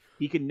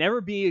 He can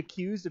never be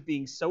accused of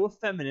being so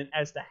effeminate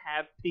as to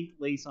have pink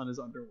lace on his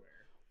underwear.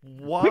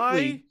 Why?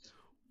 Quickly,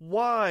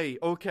 Why?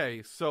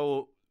 Okay,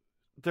 so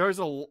there's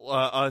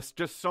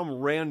just some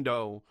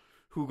rando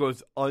who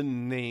goes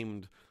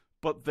unnamed,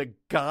 but the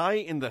guy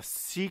in the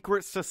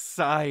secret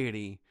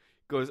society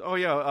goes, "Oh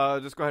yeah,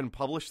 just go ahead and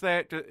publish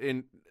that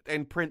in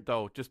print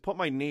though. Just put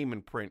my name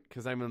in print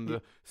because I'm in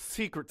the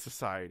secret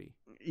society."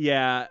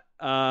 Yeah.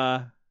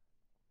 1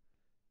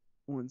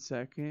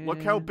 second.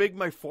 Look how big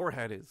my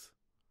forehead is.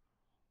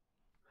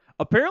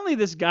 Apparently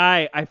this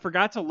guy, I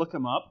forgot to look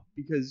him up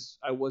because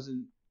I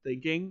wasn't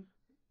thinking.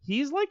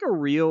 He's like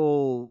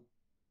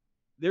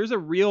there's a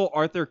real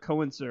Arthur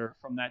Cohenser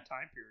from that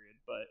time period,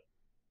 but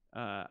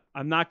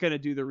I'm not going to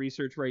do the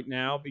research right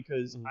now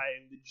because I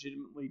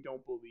legitimately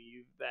don't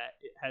believe that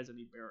it has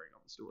any bearing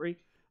on the story.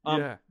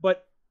 Yeah.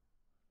 But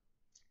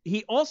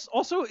he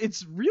also,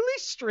 it's really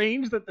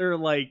strange that they're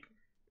like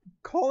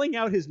calling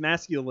out his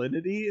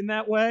masculinity in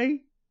that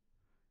way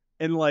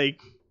and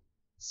like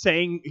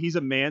saying he's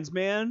a man's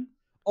man.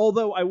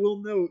 Although I will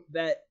note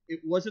that it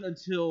wasn't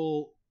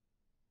until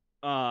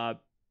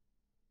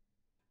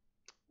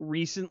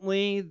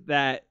recently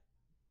that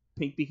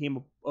pink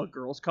became a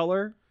girl's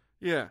color.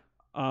 Yeah.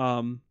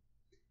 And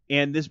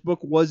this book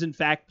was in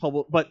fact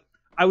published, but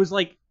I was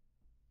like,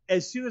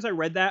 as soon as I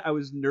read that, I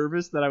was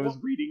nervous that I was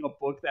reading a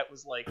book that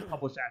was like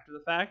published after the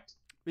fact.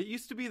 It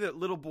used to be that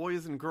little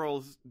boys and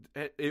girls,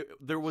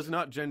 there was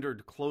not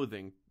gendered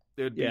clothing.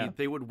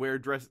 They would wear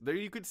dress. There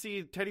you could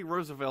see Teddy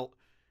Roosevelt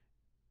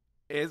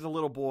as a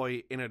little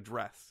boy in a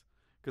dress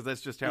because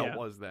that's just how it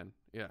was then.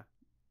 Yeah.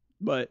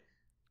 But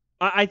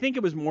I think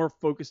it was more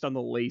focused on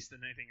the lace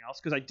than anything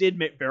else because I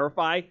did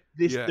verify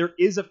this. Yeah. There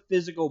is a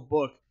physical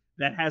book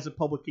that has a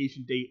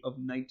publication date of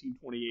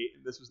 1928,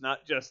 and this was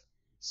not just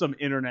some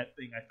internet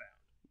thing I found.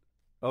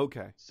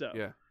 Okay. So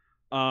yeah.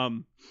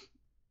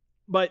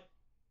 But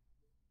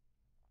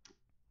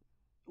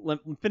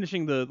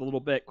finishing the little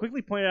bit,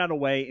 quickly pointed out a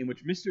way in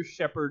which Mr.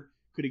 Shepard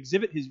could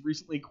exhibit his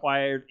recently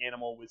acquired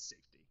animal with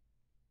safety.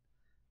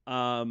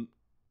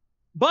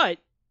 But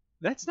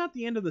that's not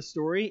the end of the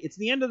story. It's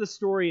the end of the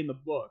story in the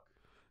book.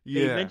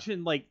 Yeah. They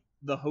mentioned like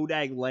the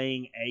Hodag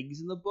laying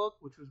eggs in the book,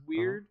 which was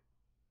weird.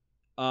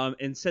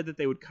 And said that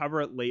they would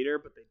cover it later,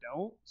 but they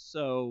don't.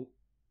 So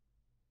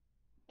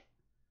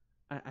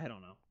I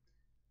don't know.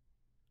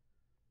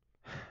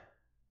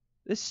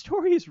 This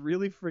story is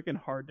really freaking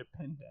hard to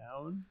pin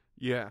down.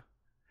 Yeah.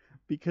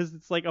 Because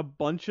it's like a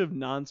bunch of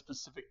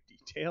non-specific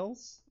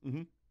details.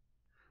 Mm-hmm.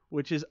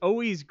 Which is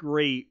always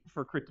great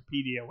for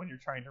Cryptopedia when you're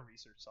trying to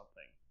research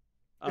something.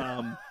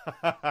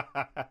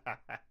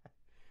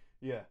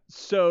 Yeah.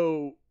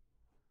 So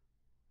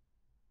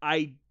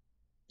I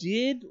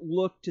did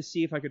look to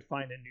see if I could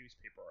find a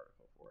newspaper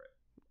article for it.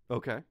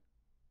 Okay.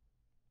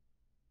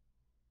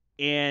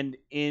 And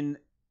in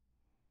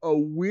a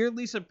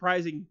weirdly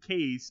surprising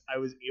case, I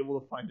was able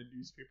to find a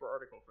newspaper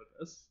article for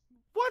this.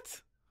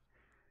 What?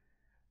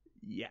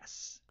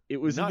 Yes. It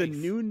was in the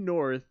New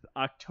North,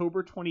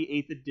 October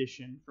 28th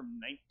edition from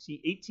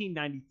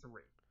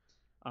 1893.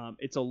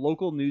 It's a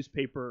local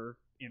newspaper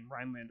in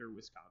Rhinelander,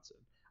 Wisconsin.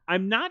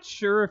 I'm not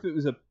sure if it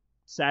was a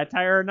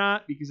satire or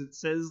not, because it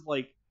says,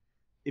 like,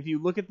 if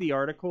you look at the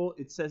article,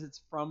 it says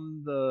it's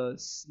from the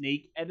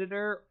Snake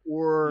editor,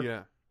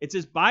 or it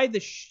says by the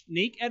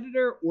Snake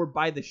editor or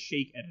by the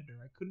Shake editor.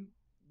 I couldn't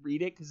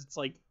read it because it's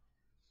like,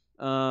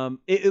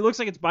 it looks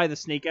like it's by the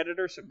Snake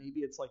editor, so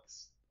maybe it's like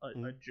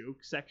a joke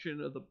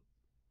section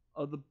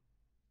of the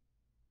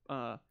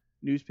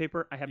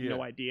newspaper. I have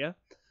no idea.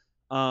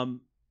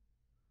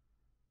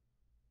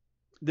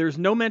 There's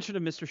no mention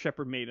of Mr.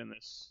 Shepard made in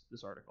this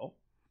article.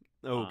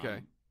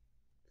 Okay.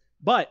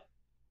 But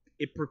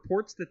it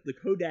purports that the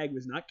Hodag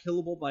was not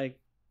killable by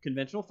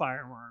conventional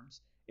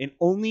firearms, and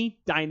only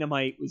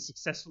dynamite was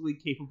successfully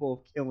capable of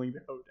killing the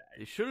Hodag.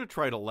 They should have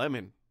tried a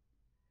lemon.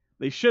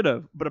 They should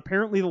have, but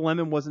apparently the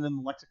lemon wasn't in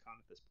the lexicon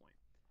at this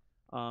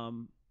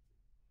point.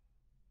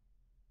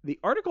 The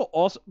article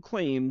also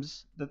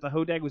claims that the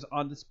Hodag was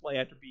on display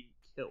after being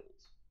killed.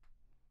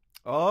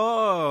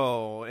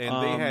 Oh,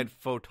 and they had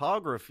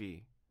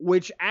photography.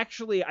 Which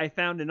actually, I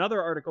found another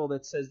article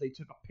that says they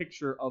took a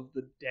picture of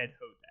the dead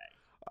Hodag.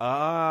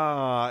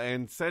 Ah,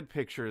 and said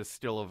picture is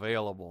still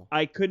available.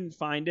 I couldn't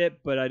find it,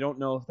 but I don't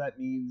know if that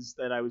means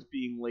that I was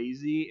being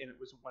lazy and it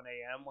was 1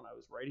 a.m. when I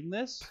was writing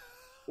this,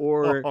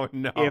 or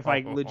if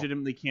I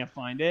legitimately can't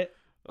find it.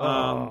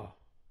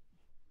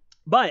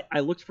 But I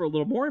looked for a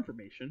little more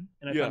information,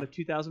 and I found a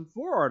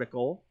 2004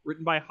 article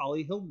written by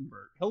Holly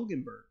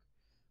Hilgenberg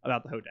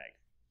about the Hodag.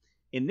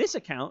 In this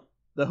account,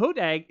 the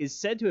Hodag is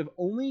said to have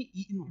only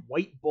eaten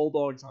white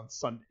bulldogs on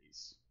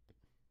Sundays.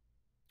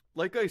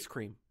 Like ice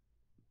cream.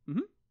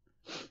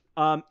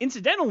 Mm-hmm.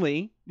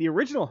 Incidentally, the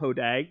original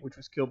Hodag, which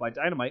was killed by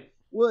dynamite,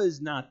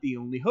 was not the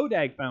only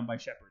Hodag found by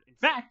Shepard. In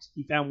fact,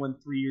 he found one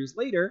 3 years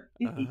later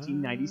in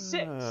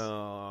 1896.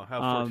 Oh,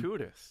 how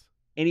fortuitous.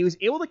 And he was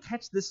able to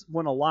catch this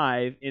one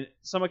alive, and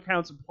some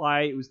accounts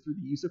imply it was through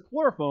the use of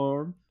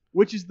chloroform,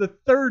 which is the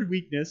third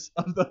weakness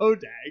of the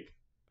Hodag.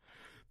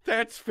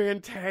 That's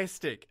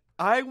fantastic.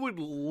 I would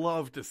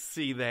love to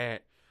see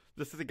that.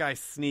 This is a guy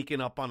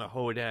sneaking up on a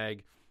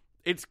Hodag.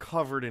 It's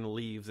covered in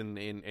leaves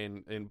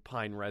and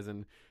pine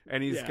resin,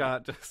 and he's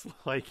got just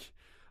like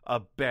a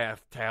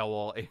bath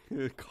towel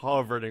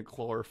covered in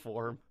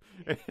chloroform.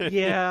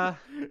 Yeah.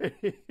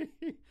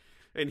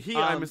 And he,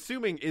 I'm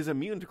assuming, is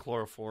immune to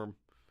chloroform.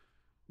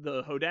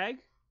 The Hodag?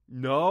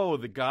 No,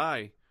 the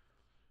guy.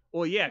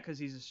 Well, yeah, because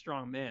he's a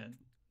strong man.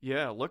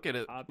 Yeah, look at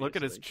it. Obviously. Look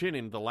at his chin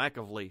and the lack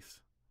of lace.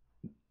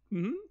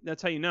 Mm-hmm.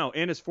 That's how you know.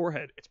 And his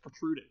forehead. It's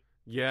protruding.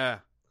 Yeah.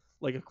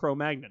 Like a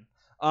Cro-Magnon.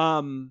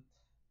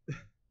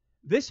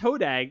 This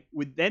Hodag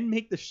would then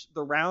make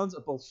the rounds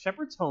of both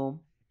Shepherd's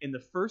Home and the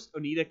first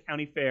Oneida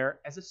County Fair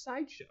as a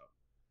sideshow.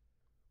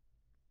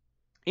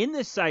 In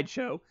this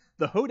sideshow,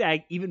 the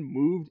Hodag even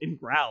moved and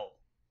growled.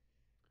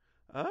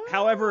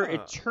 However,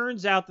 it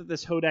turns out that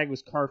this Hodag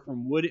was carved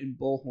from wood and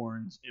bull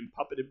horns and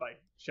puppeted by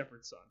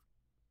Shepherd's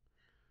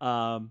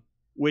son,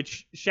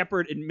 which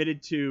Shepherd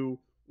admitted to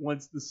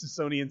once the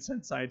Smithsonian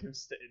sent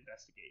scientists to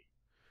investigate.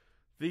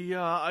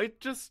 I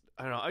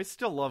don't know. I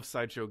still love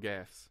sideshow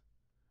gaffs.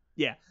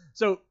 Yeah.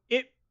 So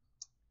it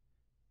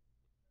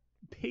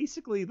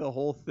basically the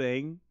whole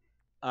thing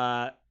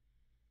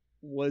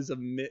was a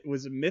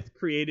myth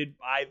created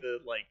by the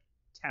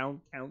town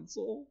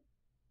council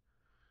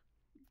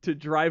to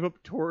drive up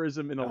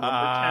tourism in a lumber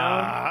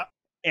town,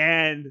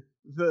 and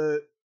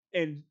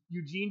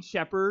Eugene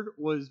Shepherd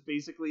was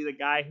basically the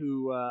guy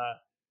who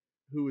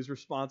was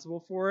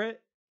responsible for it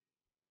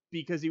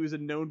because he was a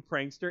known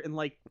prankster. And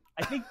I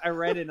think I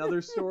read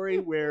another story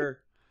where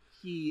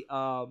he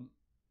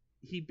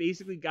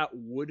basically got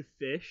wood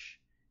fish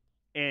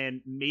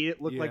and made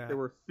it look like there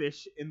were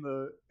fish in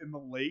the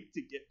lake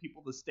to get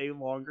people to stay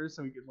longer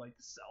so he could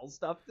sell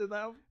stuff to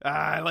them.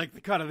 I like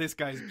the cut of this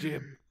guy's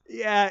jib.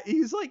 Yeah,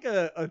 he's like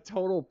a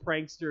total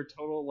prankster,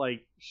 total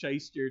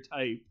shyster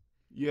type.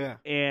 Yeah.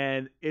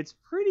 And it's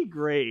pretty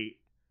great.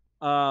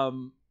 I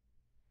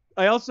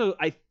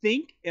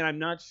think, and I'm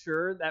not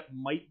sure, that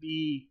might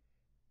be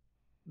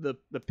the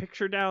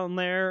picture down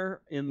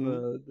there in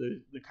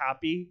the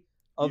copy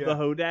of the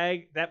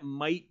Hodag. That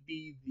might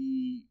be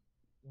the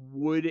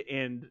wood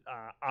and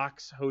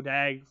ox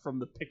Hodag from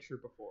the picture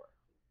before.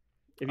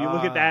 If you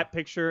look at that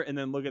picture and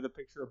then look at the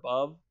picture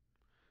above,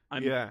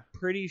 I'm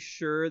pretty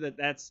sure that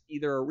that's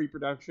either a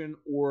reproduction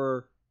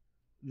or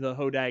the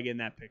Hodag in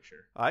that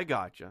picture. I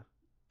gotcha.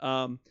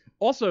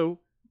 Also,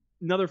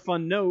 another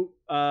fun note,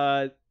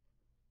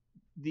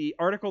 the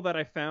article that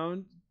I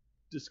found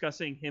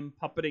discussing him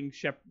puppeting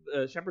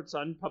Shepherd's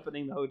son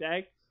puppeting the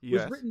Hodag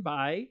was written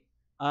by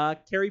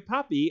Carrie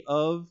Poppy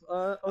of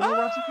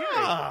Roxy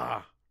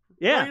Carey.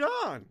 Yeah. Right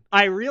on.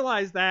 I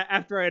realized that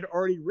after I had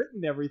already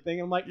written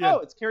everything. I'm like, oh,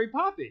 it's Carrie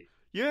Poppy.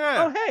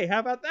 Yeah. Oh, hey, how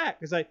about that?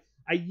 Because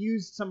I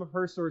used some of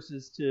her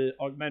sources to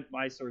augment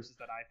my sources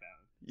that I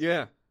found.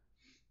 Yeah.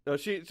 No,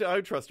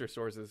 I trust her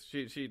sources.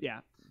 Yeah.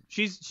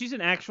 She's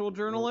an actual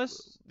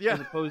journalist as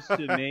opposed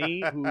to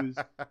me, who's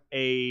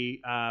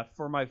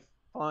for my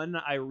fun,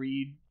 I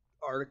read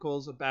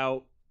articles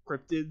about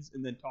cryptids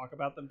and then talk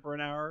about them for an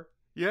hour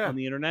on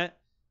the internet.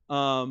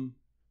 So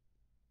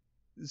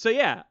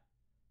yeah.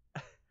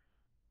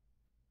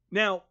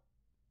 Now,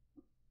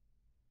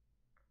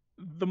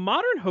 the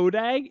modern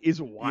Hodag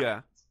is wild.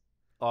 Yeah.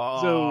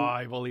 Oh,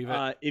 I believe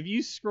it. If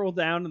you scroll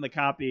down in the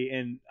copy,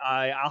 and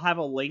I'll have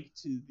a link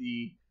to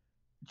the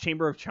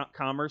Chamber of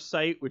Commerce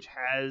site, which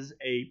has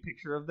a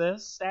picture of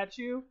this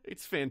statue.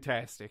 It's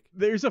fantastic.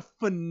 There's a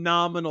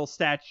phenomenal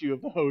statue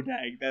of the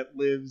Hodag that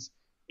lives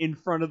in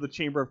front of the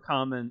Chamber of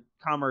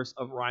Commerce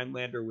of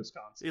Rhinelander,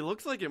 Wisconsin. It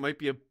looks like it might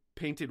be a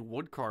painted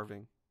wood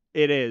carving.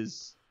 It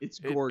is. It's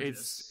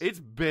gorgeous. It's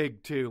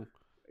big too.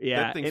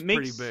 Yeah, that thing's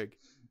pretty big.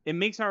 It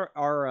makes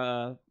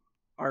our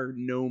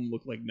gnome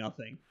look like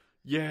nothing.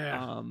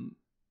 Yeah.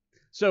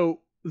 So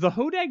the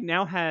Hodag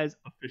now has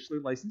officially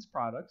licensed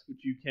products,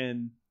 which you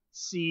can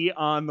see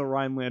on the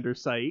Rhinelander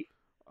site.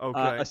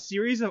 Okay. A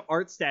series of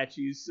art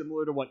statues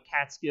similar to what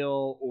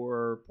Catskill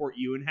or Port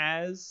Ewan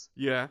has.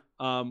 Yeah.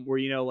 Where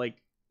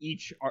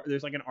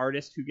there's an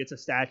artist who gets a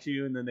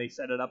statue and then they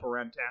set it up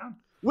around town.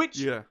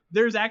 Which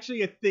there's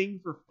actually a thing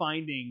for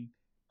finding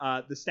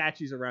the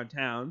statues around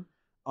town.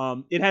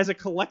 It has a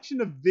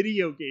collection of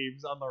video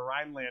games on the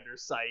Rhinelander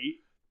site.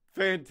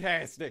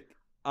 Fantastic.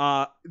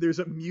 There's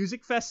a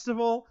music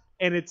festival,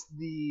 and it's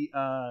the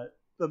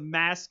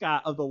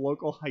mascot of the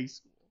local high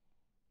school.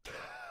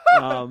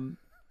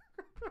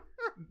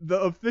 The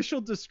official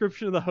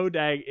description of the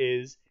Hodag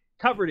is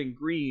covered in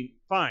green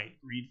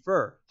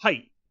fur,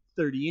 height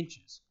 30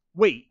 inches,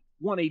 weight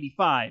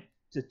 185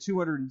 to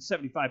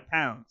 275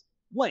 pounds,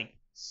 length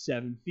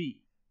 7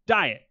 feet.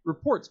 Diet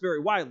reports vary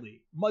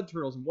widely. Mud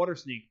turtles and water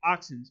snake,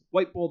 oxen,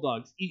 white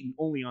bulldogs eaten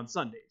only on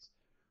Sundays.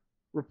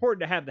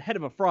 Reported to have the head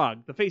of a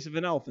frog, the face of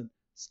an elephant,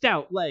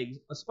 stout legs,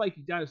 a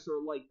spiky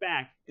dinosaur-like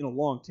back, and a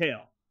long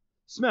tail.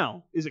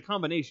 Smell is a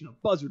combination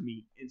of buzzard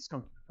meat and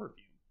skunk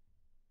perfume.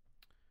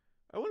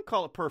 I wouldn't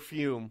call it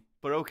perfume,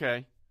 but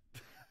okay.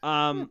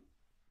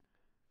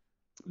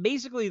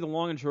 Basically, the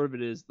long and short of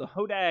it is the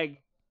Hodag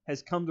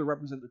has come to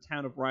represent the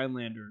town of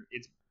Rhinelander.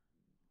 It's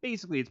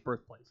basically its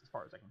birthplace, as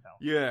far as I can tell.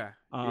 Yeah.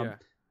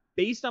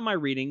 Based on my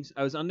readings,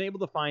 I was unable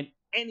to find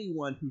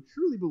anyone who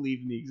truly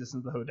believed in the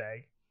existence of the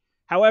Hodag.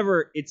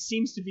 However, it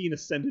seems to be an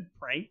ascended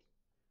prank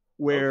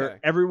where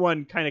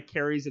everyone kind of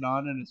carries it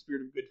on in a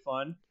spirit of good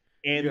fun,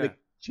 and the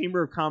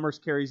Chamber of Commerce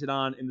carries it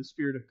on in the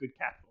spirit of good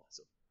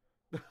capitalism.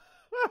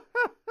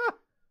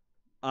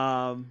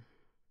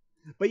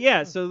 But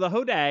yeah, so the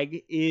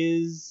Hodag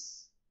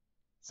is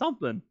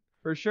something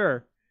for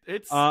sure.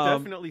 It's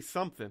definitely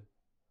something.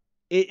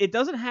 It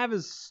doesn't have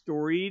as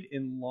storied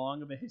and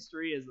long of a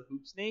history as the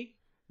Hoop Snake.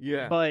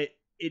 Yeah. But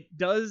it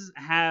does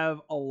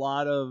have a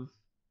lot of...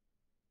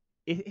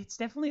 It's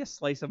definitely a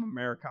slice of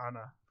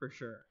Americana, for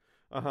sure.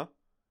 Uh-huh.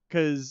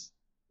 Because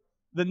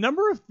the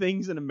number of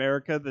things in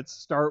America that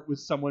start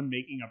with someone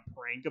making a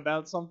prank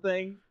about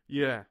something...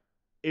 Yeah.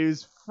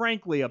 ...is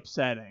frankly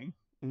upsetting.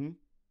 Mm-hmm.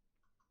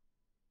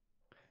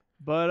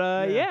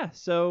 But, yeah,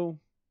 so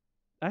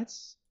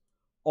that's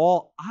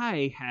all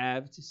I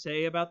have to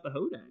say about the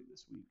Hodag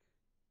this week.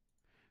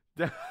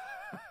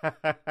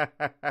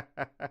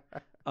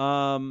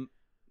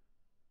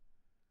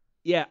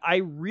 Yeah,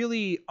 I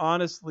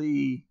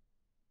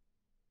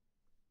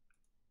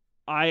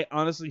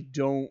honestly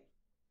don't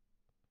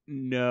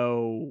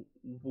know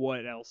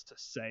what else to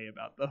say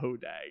about the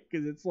Hodag,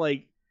 because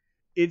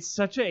it's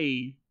such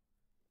a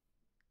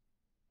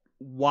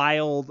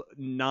wild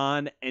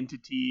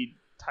non-entity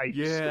type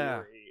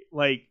story.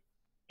 Like,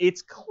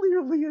 it's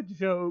clearly a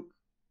joke.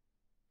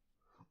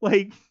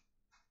 Like,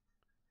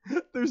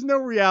 there's no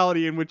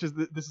reality in which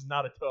this is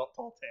not a tall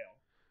tale.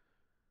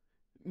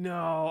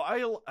 No,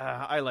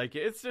 I like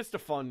it. It's just a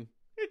fun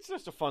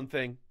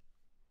thing.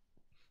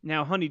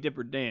 Now, Honey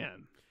Dipper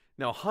Dan.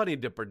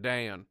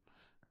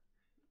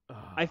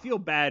 I feel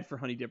bad for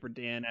Honey Dipper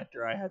Dan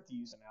after I had to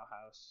use an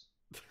outhouse.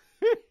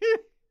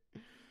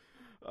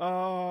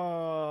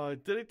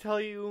 Did I tell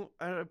you?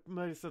 I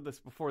might have said this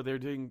before. They're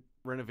doing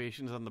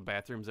renovations on the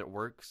bathrooms at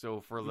work. So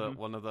for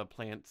one of the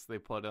plants, they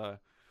put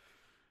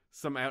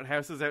some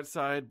outhouses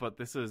outside. But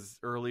this is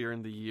earlier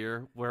in the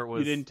year where it was.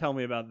 You didn't tell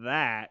me about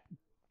that.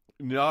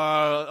 No,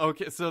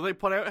 okay. So they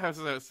put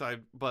outhouses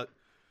outside, but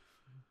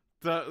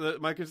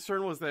my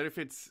concern was that if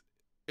it's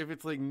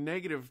like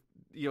negative,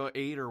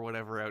 8 or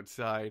whatever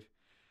outside,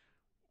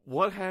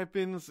 what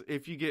happens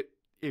if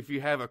you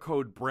have a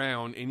code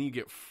brown and you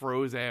get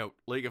froze out?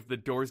 Like if the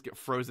doors get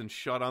frozen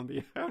shut on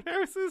the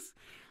outhouses,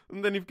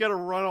 and then you've got to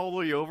run all the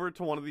way over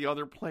to one of the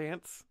other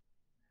plants.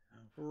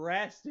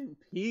 Rest in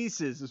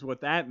pieces is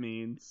what that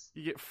means.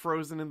 You get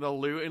frozen in the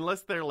loo,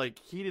 unless they're like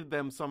heated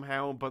them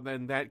somehow. But then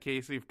in that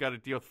case, you've got to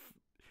deal with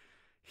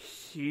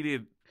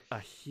heated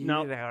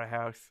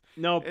outhouse.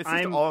 Nope, it's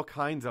just all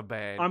kinds of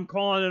bad. I'm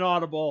calling an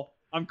audible.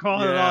 The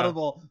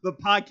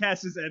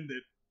podcast is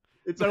ended.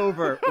 It's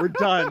over. We're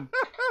done.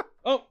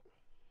 Oh.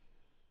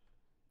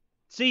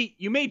 See,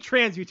 you made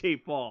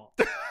Transmutate fall.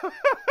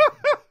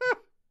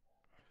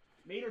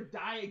 Made her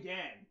die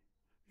again.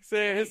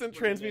 Say, hasn't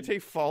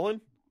Transmutate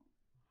fallen?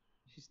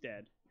 She's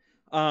dead.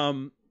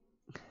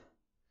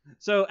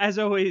 So, as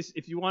always,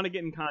 if you want to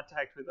get in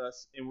contact with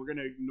us, and we're going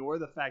to ignore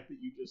the fact that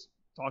you just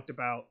talked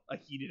about a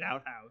heated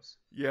outhouse.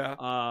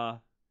 Yeah.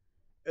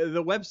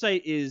 The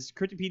website is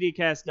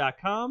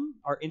cryptopediacast.com.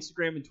 Our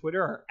Instagram and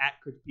Twitter are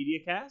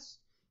 @cryptopediacast.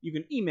 You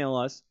can email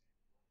us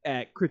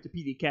at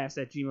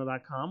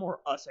cryptopediacast@gmail.com or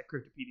us at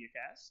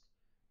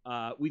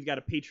cryptopediacast. We've got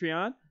a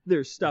Patreon.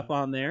 There's stuff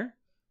on there.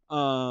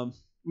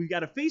 We've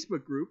got a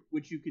Facebook group,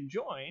 which you can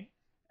join.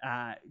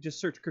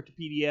 Just search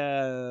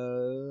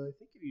Cryptopedia. I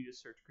think if you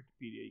just search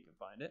Cryptopedia, you can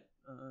find it.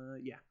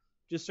 Yeah.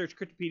 Just search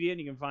Cryptopedia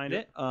and you can find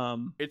it.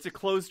 It's a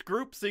closed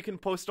group, so you can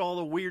post all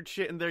the weird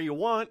shit in there you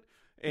want,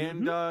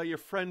 and your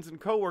friends and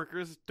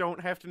coworkers don't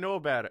have to know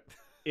about it.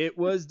 It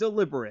was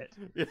deliberate.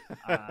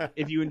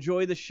 If you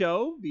enjoy the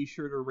show, be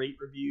sure to rate,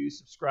 review,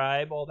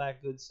 subscribe, all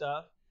that good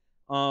stuff.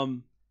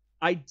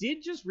 I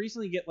did just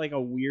recently get like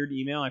a weird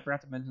email. I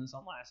forgot to mention this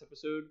on last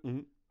episode.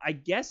 Mm-hmm. I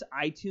guess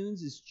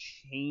iTunes is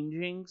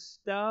changing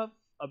stuff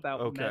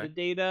about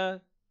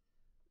metadata.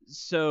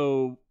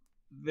 So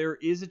there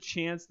is a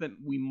chance that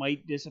we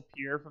might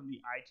disappear from the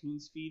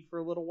iTunes feed for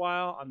a little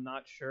while. I'm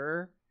not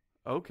sure.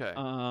 Okay.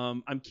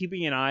 I'm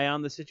keeping an eye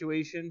on the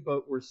situation,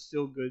 but we're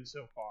still good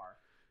so far.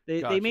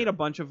 They made a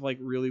bunch of like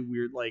really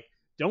weird, like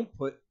don't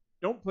put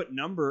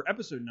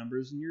episode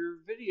numbers in your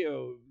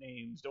video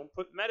names. Don't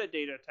put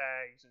metadata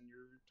tags in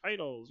your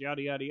titles.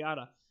 Yada yada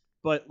yada.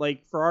 But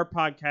like for our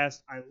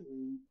podcast, I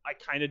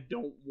kind of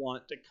don't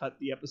want to cut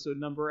the episode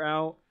number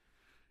out,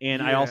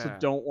 and I also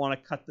don't want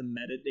to cut the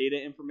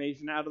metadata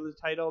information out of the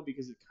title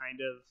because it kind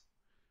of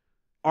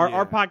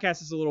our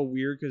podcast is a little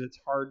weird because it's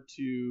hard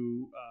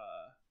to.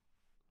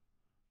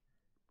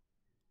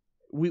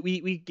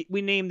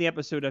 We name the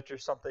episode after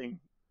something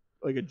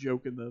like a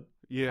joke in the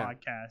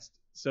podcast.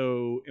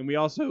 So, and we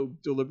also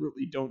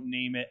deliberately don't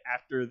name it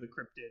after the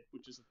cryptid,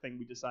 which is a thing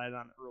we decided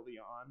on early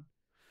on.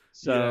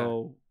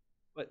 So,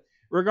 but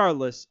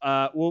regardless,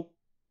 we'll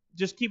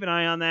just keep an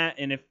eye on that,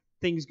 and if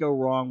things go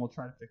wrong, we'll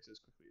try to fix it as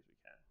quickly as we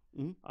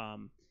can.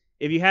 Mm-hmm.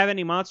 If you have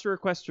any monster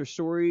requests or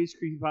stories,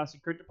 creepypasta,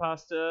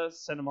 cryptopasta,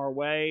 send them our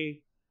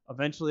way.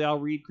 Eventually, I'll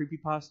read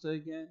creepypasta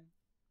again.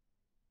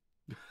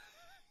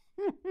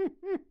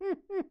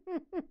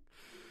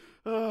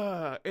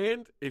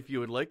 And if you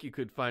would like, you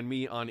could find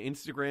me on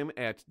Instagram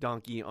at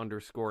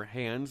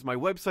donkey_hands. My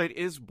website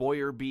is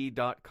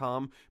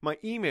boyerb.com. My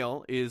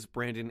email is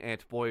brandon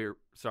at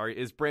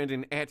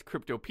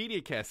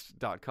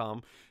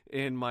cryptopediacast.com.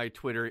 And my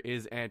Twitter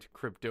is at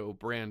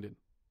cryptobrandon.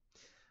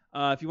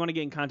 If you want to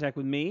get in contact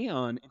with me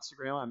on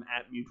Instagram, I'm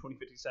at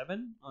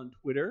Mew2057. On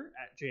Twitter,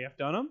 at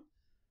JFDunham.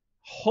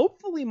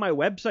 Hopefully my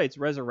website's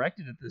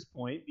resurrected at this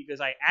point,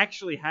 because I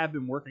actually have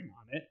been working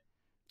on it.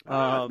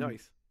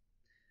 Nice.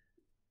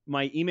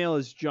 My email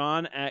is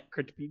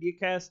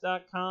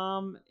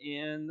john@cryptopediacast.com,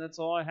 and that's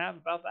all I have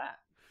about that.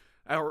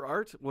 Our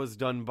art was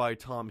done by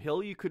Tom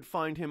Hill. You could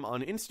find him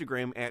on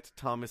Instagram at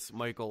Thomas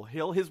Michael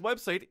Hill. His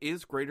website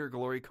is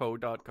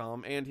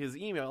greatergloryco.com, and his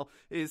email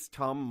is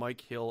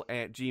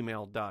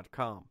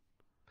tommikehill@gmail.com.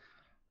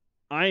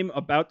 I'm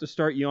about to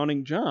start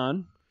yawning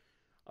John.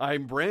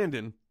 I'm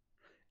Brandon.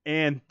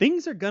 And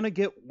things are gonna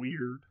get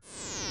weird.